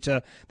group, and they need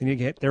to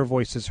get their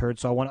voices heard.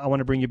 So I want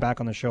to bring you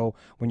back on the show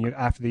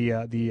after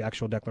the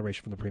actual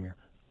declaration from the Premier.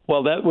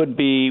 Well, that would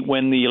be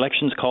when the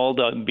election's called.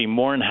 I'd be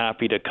more than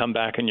happy to come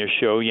back on your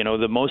show. You know,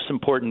 the most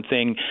important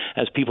thing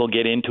as people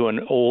get into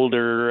an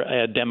older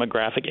age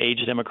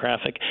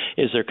demographic,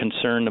 is their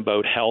concern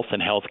about health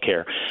and health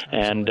care.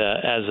 And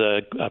as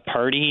a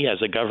party,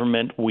 as a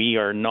government, we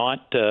are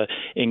not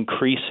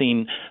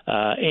increasing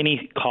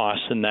any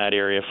costs in that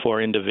area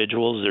for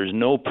individuals. There's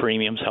no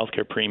premiums,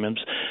 healthcare premiums,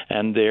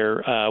 and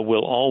there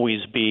will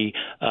always be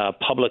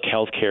public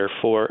health care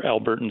for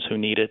Albertans who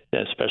need it,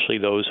 especially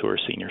those who are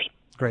seniors.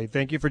 Great.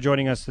 Thank you for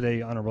joining us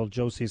today, Honorable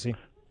Joe Ceci.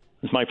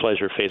 It's my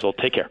pleasure, Faisal.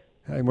 Take care.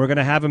 And we're going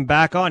to have him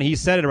back on. He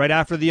said it right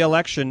after the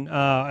election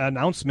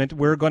announcement.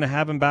 We're going to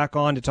have him back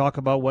on to talk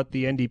about what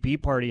the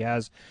NDP party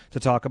has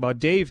to talk about.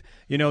 Dave,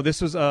 you know, this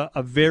was a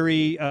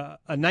very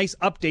a nice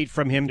update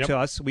from him to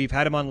us. We've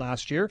had him on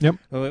last year. Yep.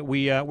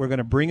 We're going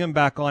to bring him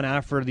back on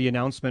after the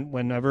announcement.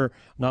 Whenever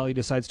Notley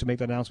decides to make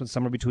that announcement,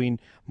 somewhere between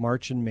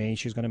March and May,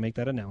 she's going to make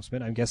that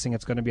announcement. I'm guessing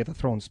it's going to be at the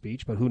throne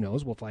speech, but who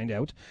knows? We'll find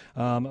out.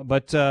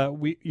 But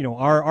we, you know,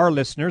 our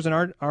listeners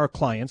and our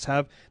clients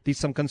have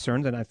some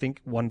concerns, and I think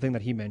one thing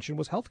that he mentioned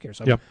was healthcare.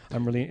 So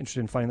I'm really interested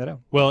in finding that out.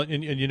 Well,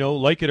 and you know,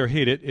 like it or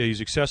hate it, he's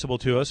accessible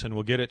to us, and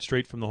we'll get it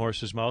straight from the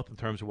horse's mouth in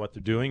terms of what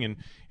they're doing. And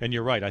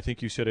you're right. I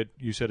think you said it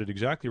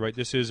exactly right.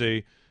 This is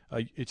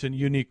it's a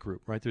unique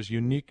group, right? There's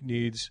unique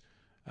needs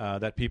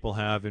that people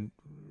have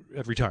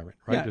at retirement,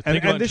 right? Yeah,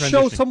 and this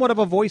shows somewhat of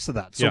a voice of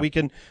that. So we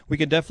can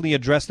definitely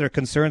address their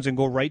concerns and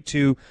go right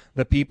to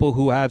the people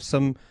who have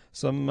some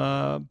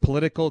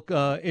political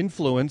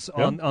influence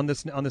on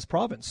this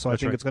province. So I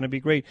think it's going to be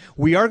great.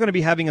 We are going to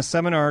be having a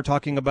seminar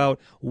talking about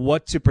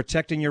what to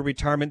protect in your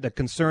retirement, the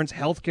concerns.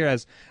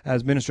 Healthcare,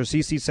 as Minister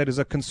Ceci said, is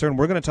a concern.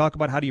 We're going to talk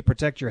about how do you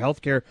protect your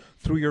healthcare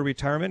through your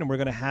retirement, and we're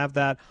going to have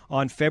that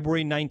on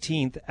February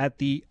 19th at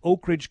the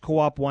Oak Ridge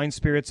Co-op Wine,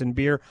 Spirits, and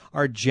Beer.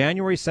 Our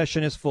January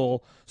session is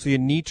full, so you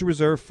need to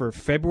reserve for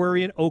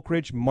February in Oak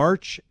Ridge,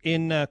 March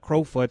in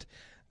Crowfoot.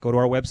 Go to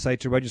our website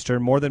to register,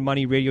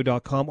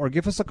 morethanmoneyradio.com, or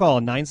give us a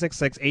call,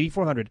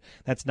 966-8400.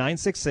 That's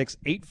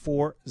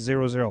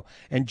 966-8400.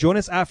 And join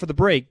us after the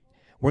break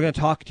We're going to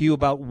talk to you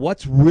about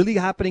what's really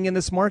happening in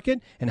this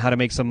market and how to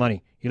make some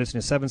money. You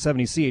listen to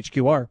 770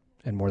 CHQR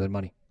and More Than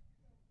Money.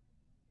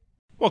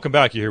 Welcome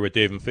back. You're here with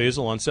Dave and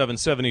Faisal on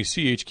 770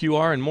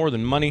 CHQR and More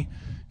Than Money.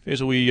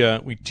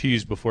 Faisal, we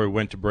teased before we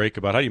went to break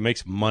about how you make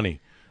some money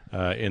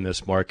in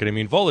this market. I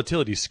mean,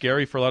 volatility is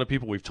scary for a lot of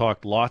people. We've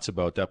talked lots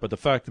about that. But the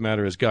fact of the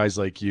matter is guys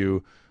like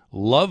you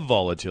love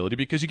volatility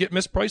because you get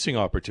mispricing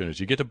opportunities.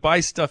 You get to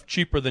buy stuff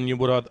cheaper than you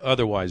would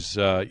otherwise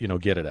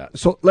get it at.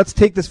 So let's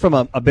take this from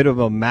a bit of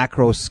a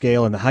macro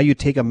scale, and how you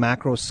take a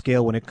macro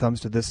scale when it comes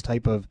to this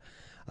type of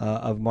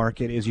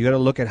market is you got to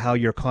look at how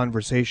your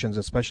conversations,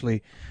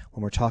 especially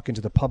when we're talking to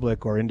the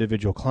public or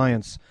individual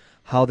clients,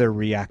 how they're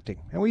reacting.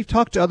 And we've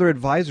talked to other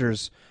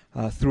advisors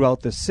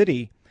throughout the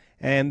city,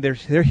 and they're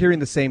hearing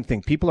the same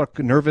thing. People are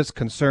nervous,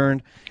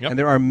 concerned, and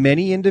there are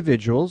many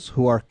individuals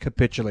who are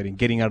capitulating,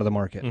 getting out of the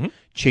market,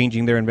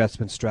 changing their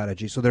investment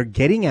strategy. So they're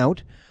getting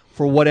out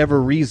for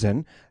whatever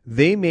reason.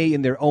 They may,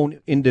 in their own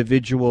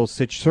individual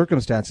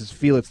circumstances,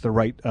 feel it's the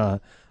right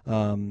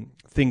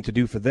thing to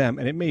do for them,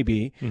 and it may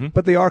be,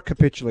 but they are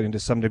capitulating to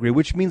some degree,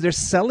 which means they're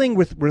selling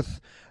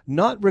with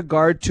not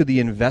regard to the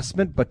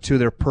investment, but to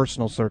their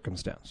personal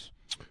circumstance.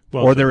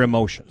 Well, or their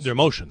emotions. Their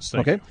emotions.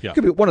 Okay? Yeah.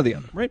 Could be one or the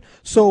other, right?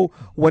 So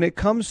when it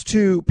comes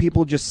to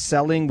people just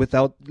selling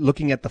without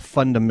looking at the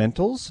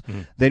fundamentals,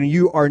 then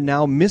you are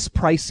now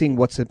mispricing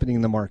what's happening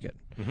in the market.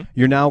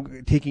 You're now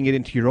taking it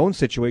into your own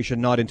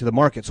situation, not into the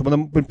market. So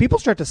when people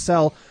start to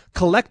sell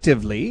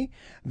collectively,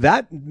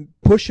 that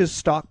pushes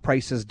stock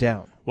prices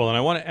down. Well, and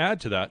I want to add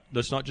to that,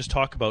 let's not just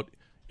talk about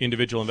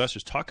individual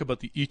investors. Talk about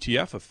the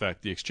ETF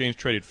effect, the exchange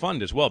traded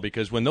fund as well,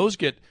 because when those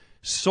get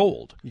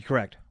sold,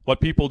 correct. What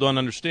people don't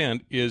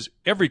understand is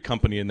every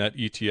company in that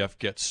ETF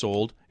gets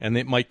sold, and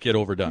it might get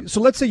overdone.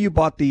 So let's say you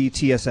bought the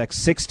TSX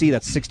 60,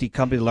 that's 60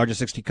 companies, the largest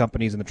 60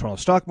 companies in the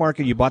Toronto stock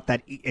market. You bought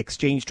that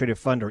exchange traded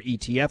fund or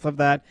ETF of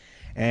that,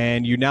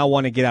 and you now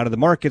want to get out of the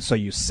market, so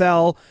you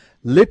sell.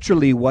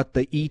 Literally what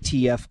the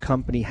ETF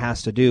company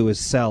has to do is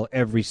sell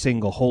every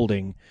single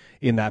holding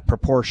in that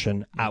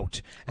proportion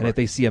out. And if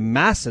they see a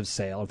massive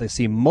sale, if they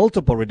see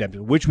multiple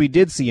redemptions, which we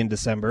did see in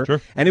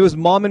December, and it was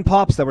mom and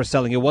pops that were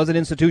selling, it wasn't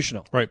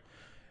institutional. Right.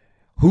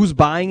 Who's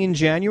buying in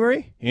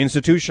January?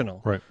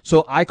 Institutional. Right.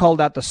 So I call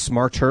that the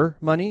smarter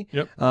money.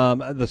 Yep.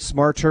 The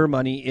smarter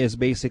money is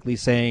basically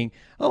saying,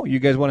 oh, you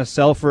guys want to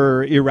sell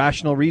for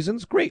irrational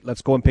reasons? Great,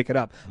 let's go and pick it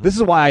up. This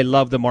is why I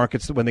love the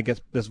markets when they get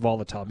this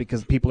volatile,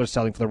 because people are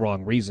selling for the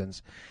wrong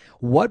reasons.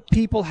 What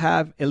people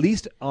have, at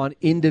least on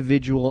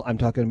individual, I'm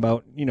talking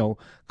about,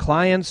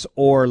 clients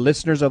or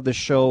listeners of the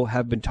show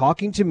have been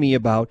talking to me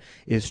about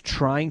is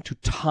trying to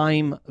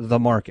time the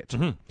market.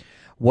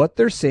 What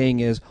they're saying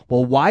is,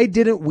 well, why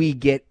didn't we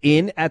get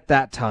in at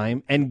that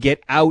time and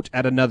get out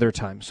at another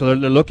time? So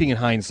they're looking in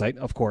hindsight,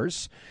 of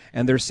course,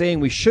 and they're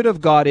saying we should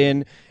have got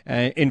in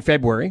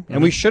February,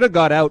 and we should have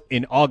got out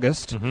in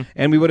August,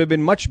 and we would have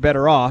been much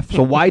better off.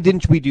 So why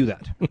didn't we do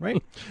that, right?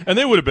 And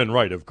they would have been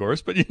right, of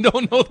course, but you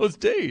don't know those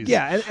days.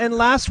 Yeah, and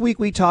last week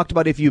we talked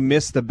about if you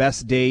missed the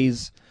best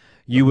days,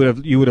 you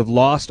would have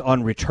lost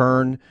on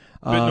return.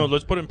 But no,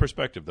 let's put it in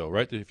perspective, though,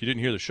 right? If you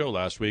didn't hear the show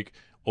last week,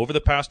 over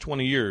the past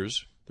 20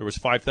 years, there was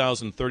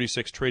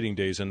 5,036 trading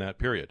days in that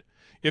period.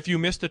 If you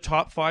missed the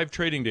top 5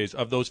 trading days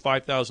of those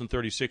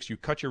 5,036, you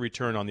cut your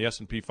return on the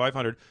S&P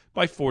 500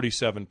 by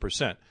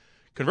 47%.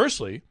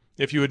 Conversely,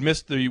 if you had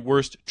missed the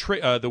worst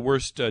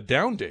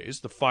down days,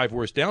 the 5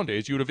 worst down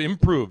days, you would have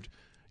improved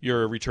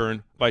your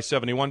return by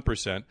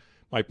 71%.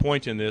 My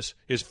point in this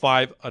is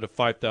 5 out of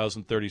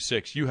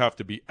 5,036. You have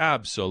to be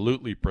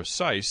absolutely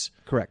precise.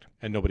 Correct.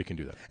 And nobody can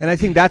do that. And I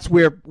think that's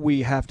where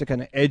we have to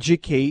kind of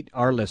educate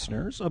our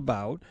listeners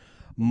about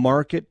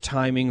market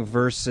timing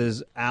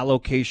versus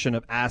allocation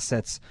of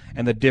assets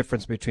and the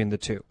difference between the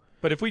two.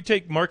 But if we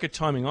take market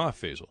timing off,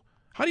 Faisal,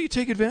 how do you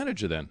take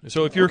advantage of then?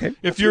 So if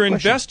you're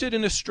invested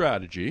in a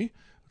strategy,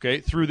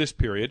 through this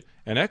period,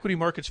 and equity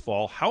markets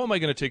fall, how am I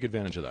going to take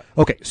advantage of that?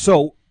 Okay,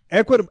 so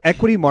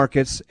equity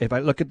markets, if I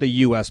look at the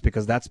U.S.,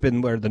 because that's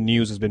been where the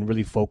news has been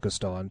really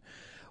focused on,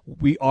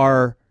 we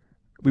were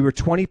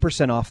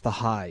 20% off the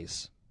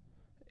highs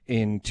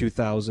in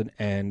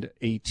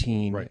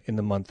 2018 in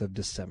the month of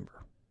December.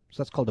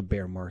 So that's called a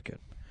bear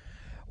market.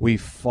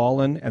 We've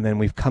fallen, and then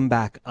we've come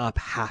back up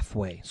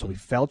halfway. So we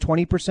fell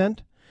 20%,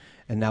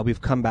 and now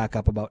we've come back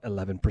up about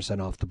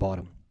 11% off the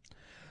bottom.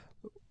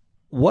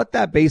 What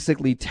that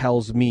basically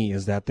tells me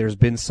is that there's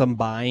been some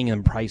buying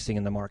and pricing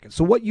in the market.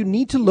 So what you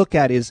need to look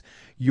at is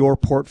your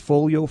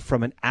portfolio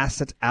from an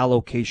asset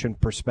allocation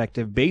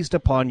perspective based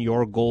upon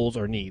your goals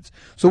or needs.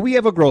 So we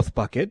have a growth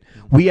bucket.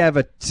 We have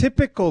a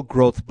typical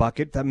growth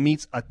bucket that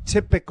meets a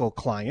typical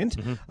client.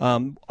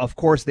 Of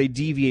course, they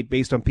deviate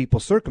based on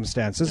people's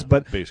circumstances,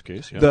 but base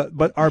case,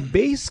 but our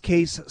base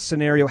case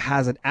scenario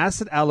has an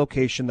asset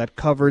allocation that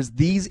covers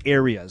these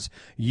areas: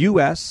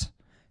 U.S.,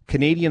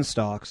 Canadian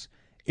stocks,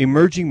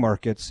 emerging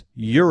markets,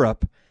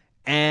 Europe,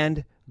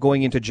 and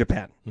going into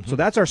Japan. So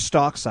that's our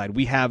stock side.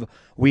 We have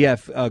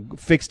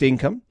fixed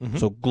income,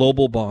 so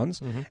global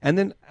bonds. And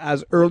then,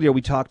 as earlier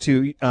we talked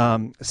to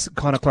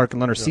Connor Clark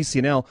and Leonard,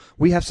 CCNL,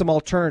 we have some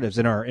alternatives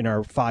in our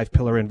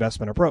 5-pillar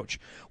investment approach.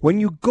 When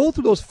you go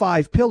through those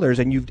 5 pillars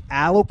and you've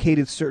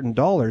allocated certain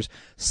dollars,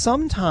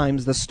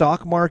 sometimes the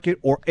stock market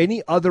or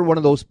any other one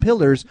of those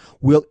pillars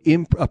will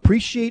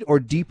appreciate or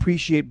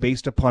depreciate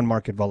based upon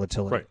market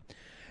volatility. Right.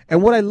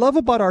 And what I love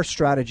about our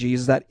strategy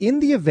is that in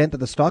the event that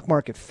the stock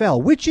market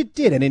fell, which it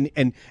did,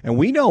 and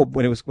we know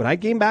when I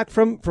came back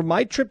from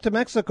my trip to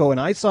Mexico and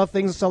I saw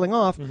things selling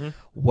off,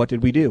 what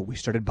did we do? We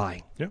started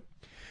buying. Yeah.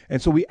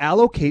 And so we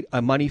allocate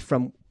money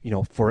from,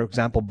 for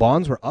example,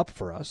 bonds were up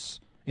for us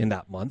in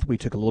that month. We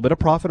took a little bit of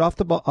profit off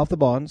the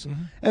bonds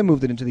and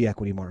moved it into the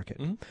equity market.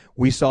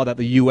 We saw that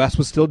the U.S.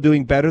 was still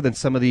doing better than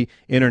some of the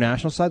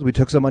international sides. We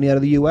took some money out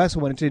of the U.S.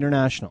 and went into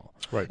international.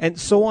 Right. And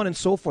so on and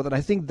so forth. And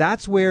I think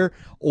that's where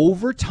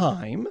over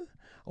time,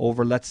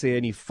 over let's say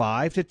any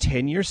 5 to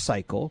 10 year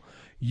cycle,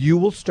 you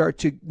will start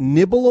to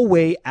nibble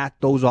away at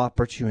those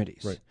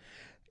opportunities. Right.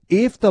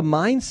 If the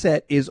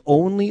mindset is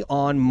only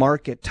on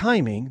market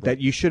timing, that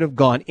you should have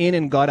gone in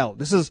and got out.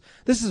 This is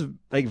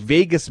like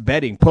Vegas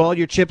betting. Pull all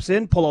your chips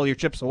in, pull all your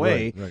chips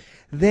away. Right.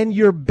 Then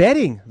you're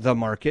betting the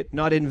market,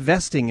 not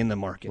investing in the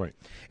market. Right.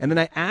 And then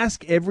I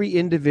ask every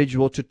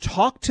individual to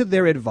talk to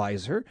their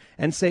advisor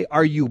and say,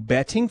 are you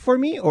betting for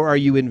me or are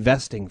you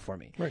investing for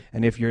me? Right.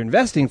 And if you're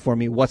investing for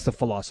me, what's the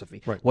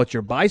philosophy? Right. What's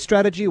your buy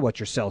strategy? What's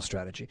your sell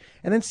strategy?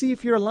 And then see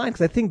if you're aligned.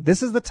 Because I think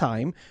this is the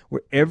time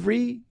where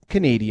every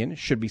Canadian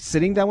should be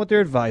sitting down with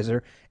their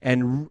advisor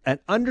and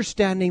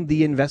understanding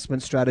the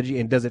investment strategy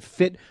and does it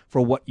fit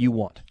for what you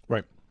want.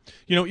 Right.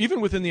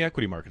 Even within the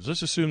equity markets,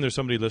 let's assume there's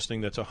somebody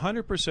listening that's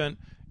 100%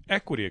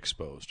 equity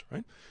exposed,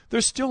 right?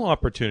 There's still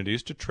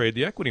opportunities to trade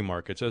the equity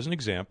markets. As an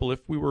example,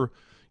 if we were,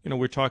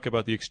 we're talking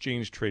about the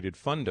exchange traded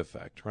fund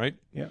effect, right?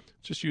 Yeah.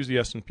 Just use the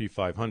S&P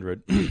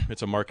 500.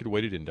 It's a market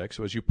weighted index.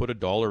 So as you put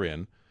 $1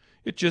 in,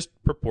 it just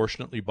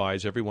proportionately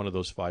buys every one of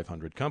those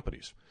 500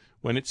 companies.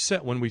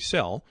 When we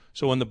sell,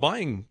 so when the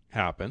buying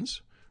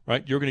happens,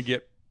 right, you're going to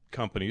get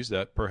companies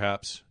that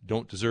perhaps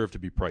don't deserve to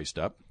be priced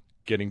up,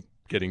 getting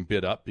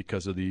bid up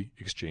because of the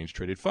exchange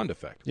traded fund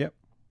effect. Yep.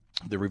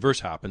 The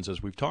reverse happens,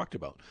 as we've talked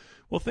about.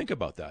 Well, think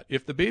about that.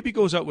 If the baby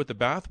goes out with the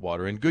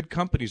bathwater and good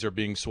companies are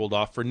being sold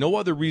off for no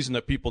other reason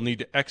that people need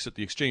to exit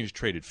the exchange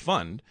traded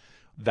fund,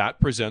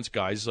 that presents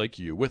guys like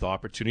you with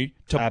opportunity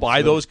to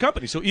buy those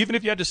companies. So even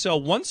if you had to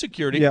sell one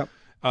security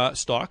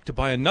stock to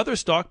buy another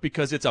stock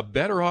because it's a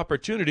better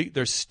opportunity,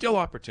 there's still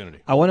opportunity.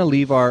 I want to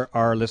leave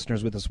our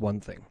listeners with this one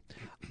thing.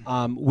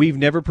 We've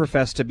never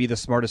professed to be the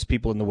smartest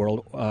people in the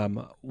world.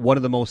 One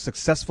of the most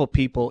successful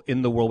people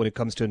in the world when it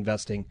comes to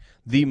investing,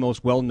 the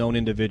most well-known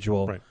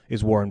individual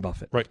is Warren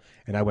Buffett. Right.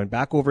 And I went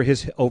back over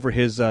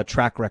his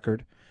track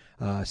record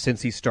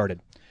since he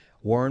started.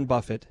 Warren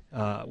Buffett,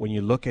 when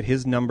you look at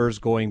his numbers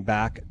going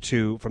back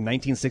from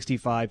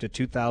 1965 to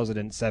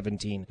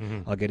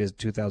 2017, I'll get his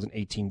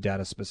 2018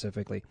 data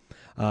specifically.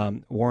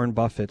 Warren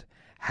Buffett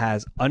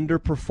has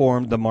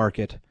underperformed the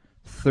market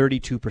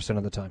 32%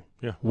 of the time.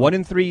 Yeah. 1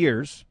 in 3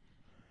 years,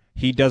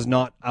 he does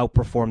not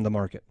outperform the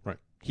market. Right.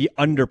 He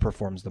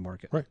underperforms the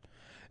market. Right.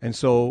 And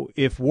so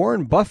if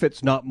Warren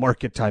Buffett's not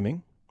market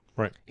timing,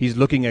 right, he's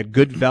looking at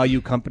good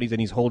value companies and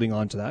he's holding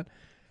on to that,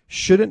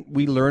 shouldn't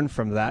we learn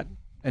from that?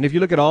 And if you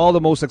look at all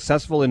the most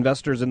successful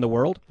investors in the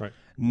world,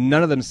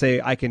 none of them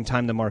say, I can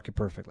time the market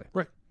perfectly.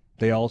 Right.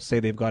 They all say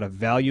they've got a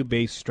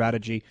value-based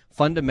strategy,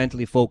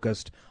 fundamentally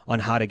focused on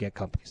how to get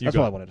companies. That's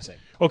all I wanted to say.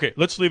 Okay,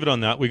 let's leave it on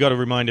that. We got to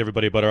remind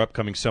everybody about our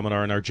upcoming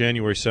seminar, and our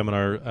January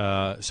seminars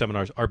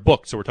are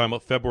booked. So we're talking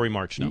about February,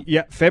 March now.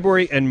 Yeah,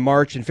 February and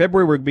March. In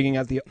February, we're being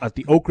at the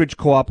Oak Ridge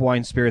Co-op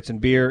Wine, Spirits, and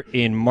Beer.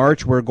 In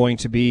March, we're going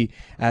to be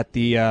at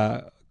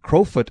the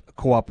Crowfoot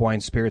Co-op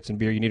Wine, Spirits, and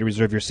Beer. You need to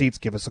reserve your seats.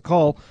 Give us a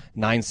call,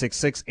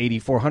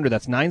 966-8400.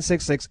 That's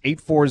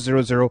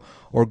 966-8400,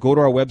 or go to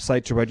our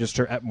website to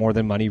register at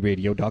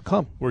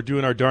morethanmoneyradio.com. We're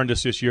doing our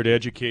darndest this year to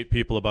educate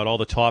people about all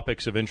the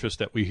topics of interest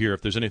that we hear.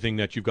 If there's anything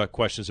that you've got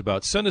questions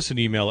about, send us an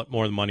email at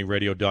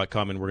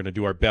morethanmoneyradio.com, and we're going to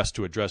do our best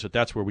to address it.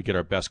 That's where we get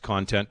our best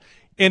content.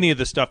 Any of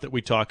the stuff that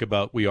we talk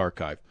about, we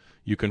archive.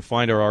 You can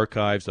find our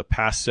archives, the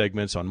past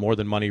segments on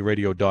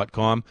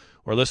morethanmoneyradio.com.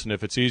 Or listen,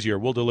 if it's easier,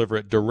 we'll deliver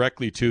it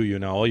directly to you.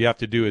 Now, all you have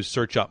to do is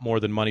search up More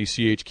Than Money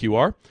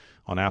CHQR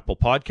on Apple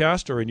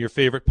Podcast or in your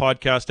favorite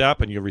podcast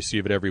app, and you'll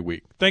receive it every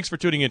week. Thanks for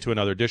tuning in to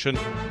another edition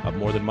of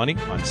More Than Money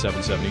on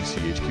 770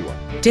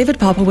 CHQR. David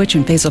Popowich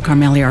and Faisal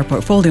Carmeli are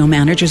portfolio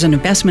managers and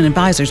investment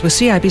advisors with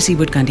CIBC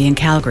Wood Gundy in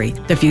Calgary.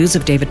 The views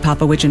of David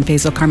Popowich and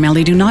Faisal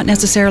Carmeli do not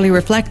necessarily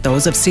reflect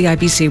those of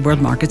CIBC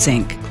World Markets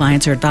Inc.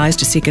 Clients are advised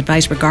to seek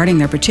advice regarding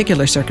their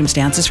particular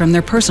circumstances from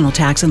their personal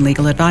tax and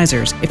legal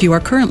advisors. If you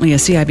are currently a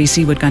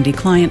CIBC Wood Gundy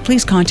client,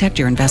 please contact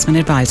your investment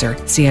advisor.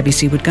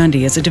 CIBC Wood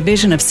Gundy is a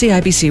division of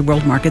CIBC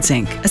World Markets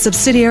Inc., a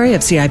subsidiary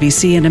of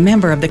CIBC and a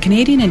member of the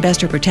Canadian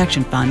Investor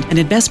Protection Fund, an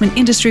investment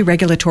industry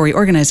regulatory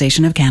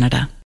organization of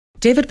Canada.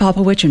 David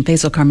Popowich and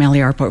Faisal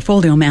Carmeli are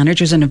portfolio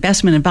managers and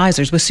investment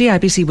advisors with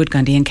CIBC Wood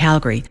Gundy in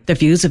Calgary. The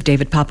views of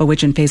David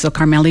Popowich and Faisal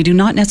Carmeli do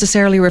not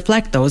necessarily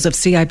reflect those of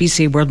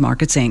CIBC World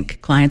Markets Inc.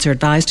 Clients are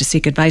advised to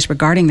seek advice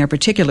regarding their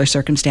particular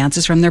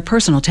circumstances from their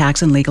personal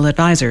tax and legal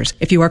advisors.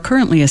 If you are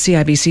currently a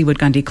CIBC Wood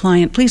Gundy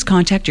client, please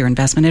contact your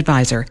investment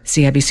advisor.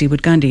 CIBC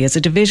Wood Gundy is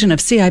a division of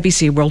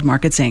CIBC World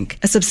Markets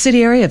Inc., a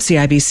subsidiary of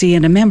CIBC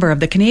and a member of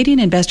the Canadian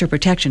Investor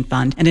Protection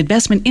Fund and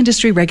Investment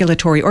Industry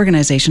Regulatory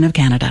Organization of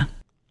Canada.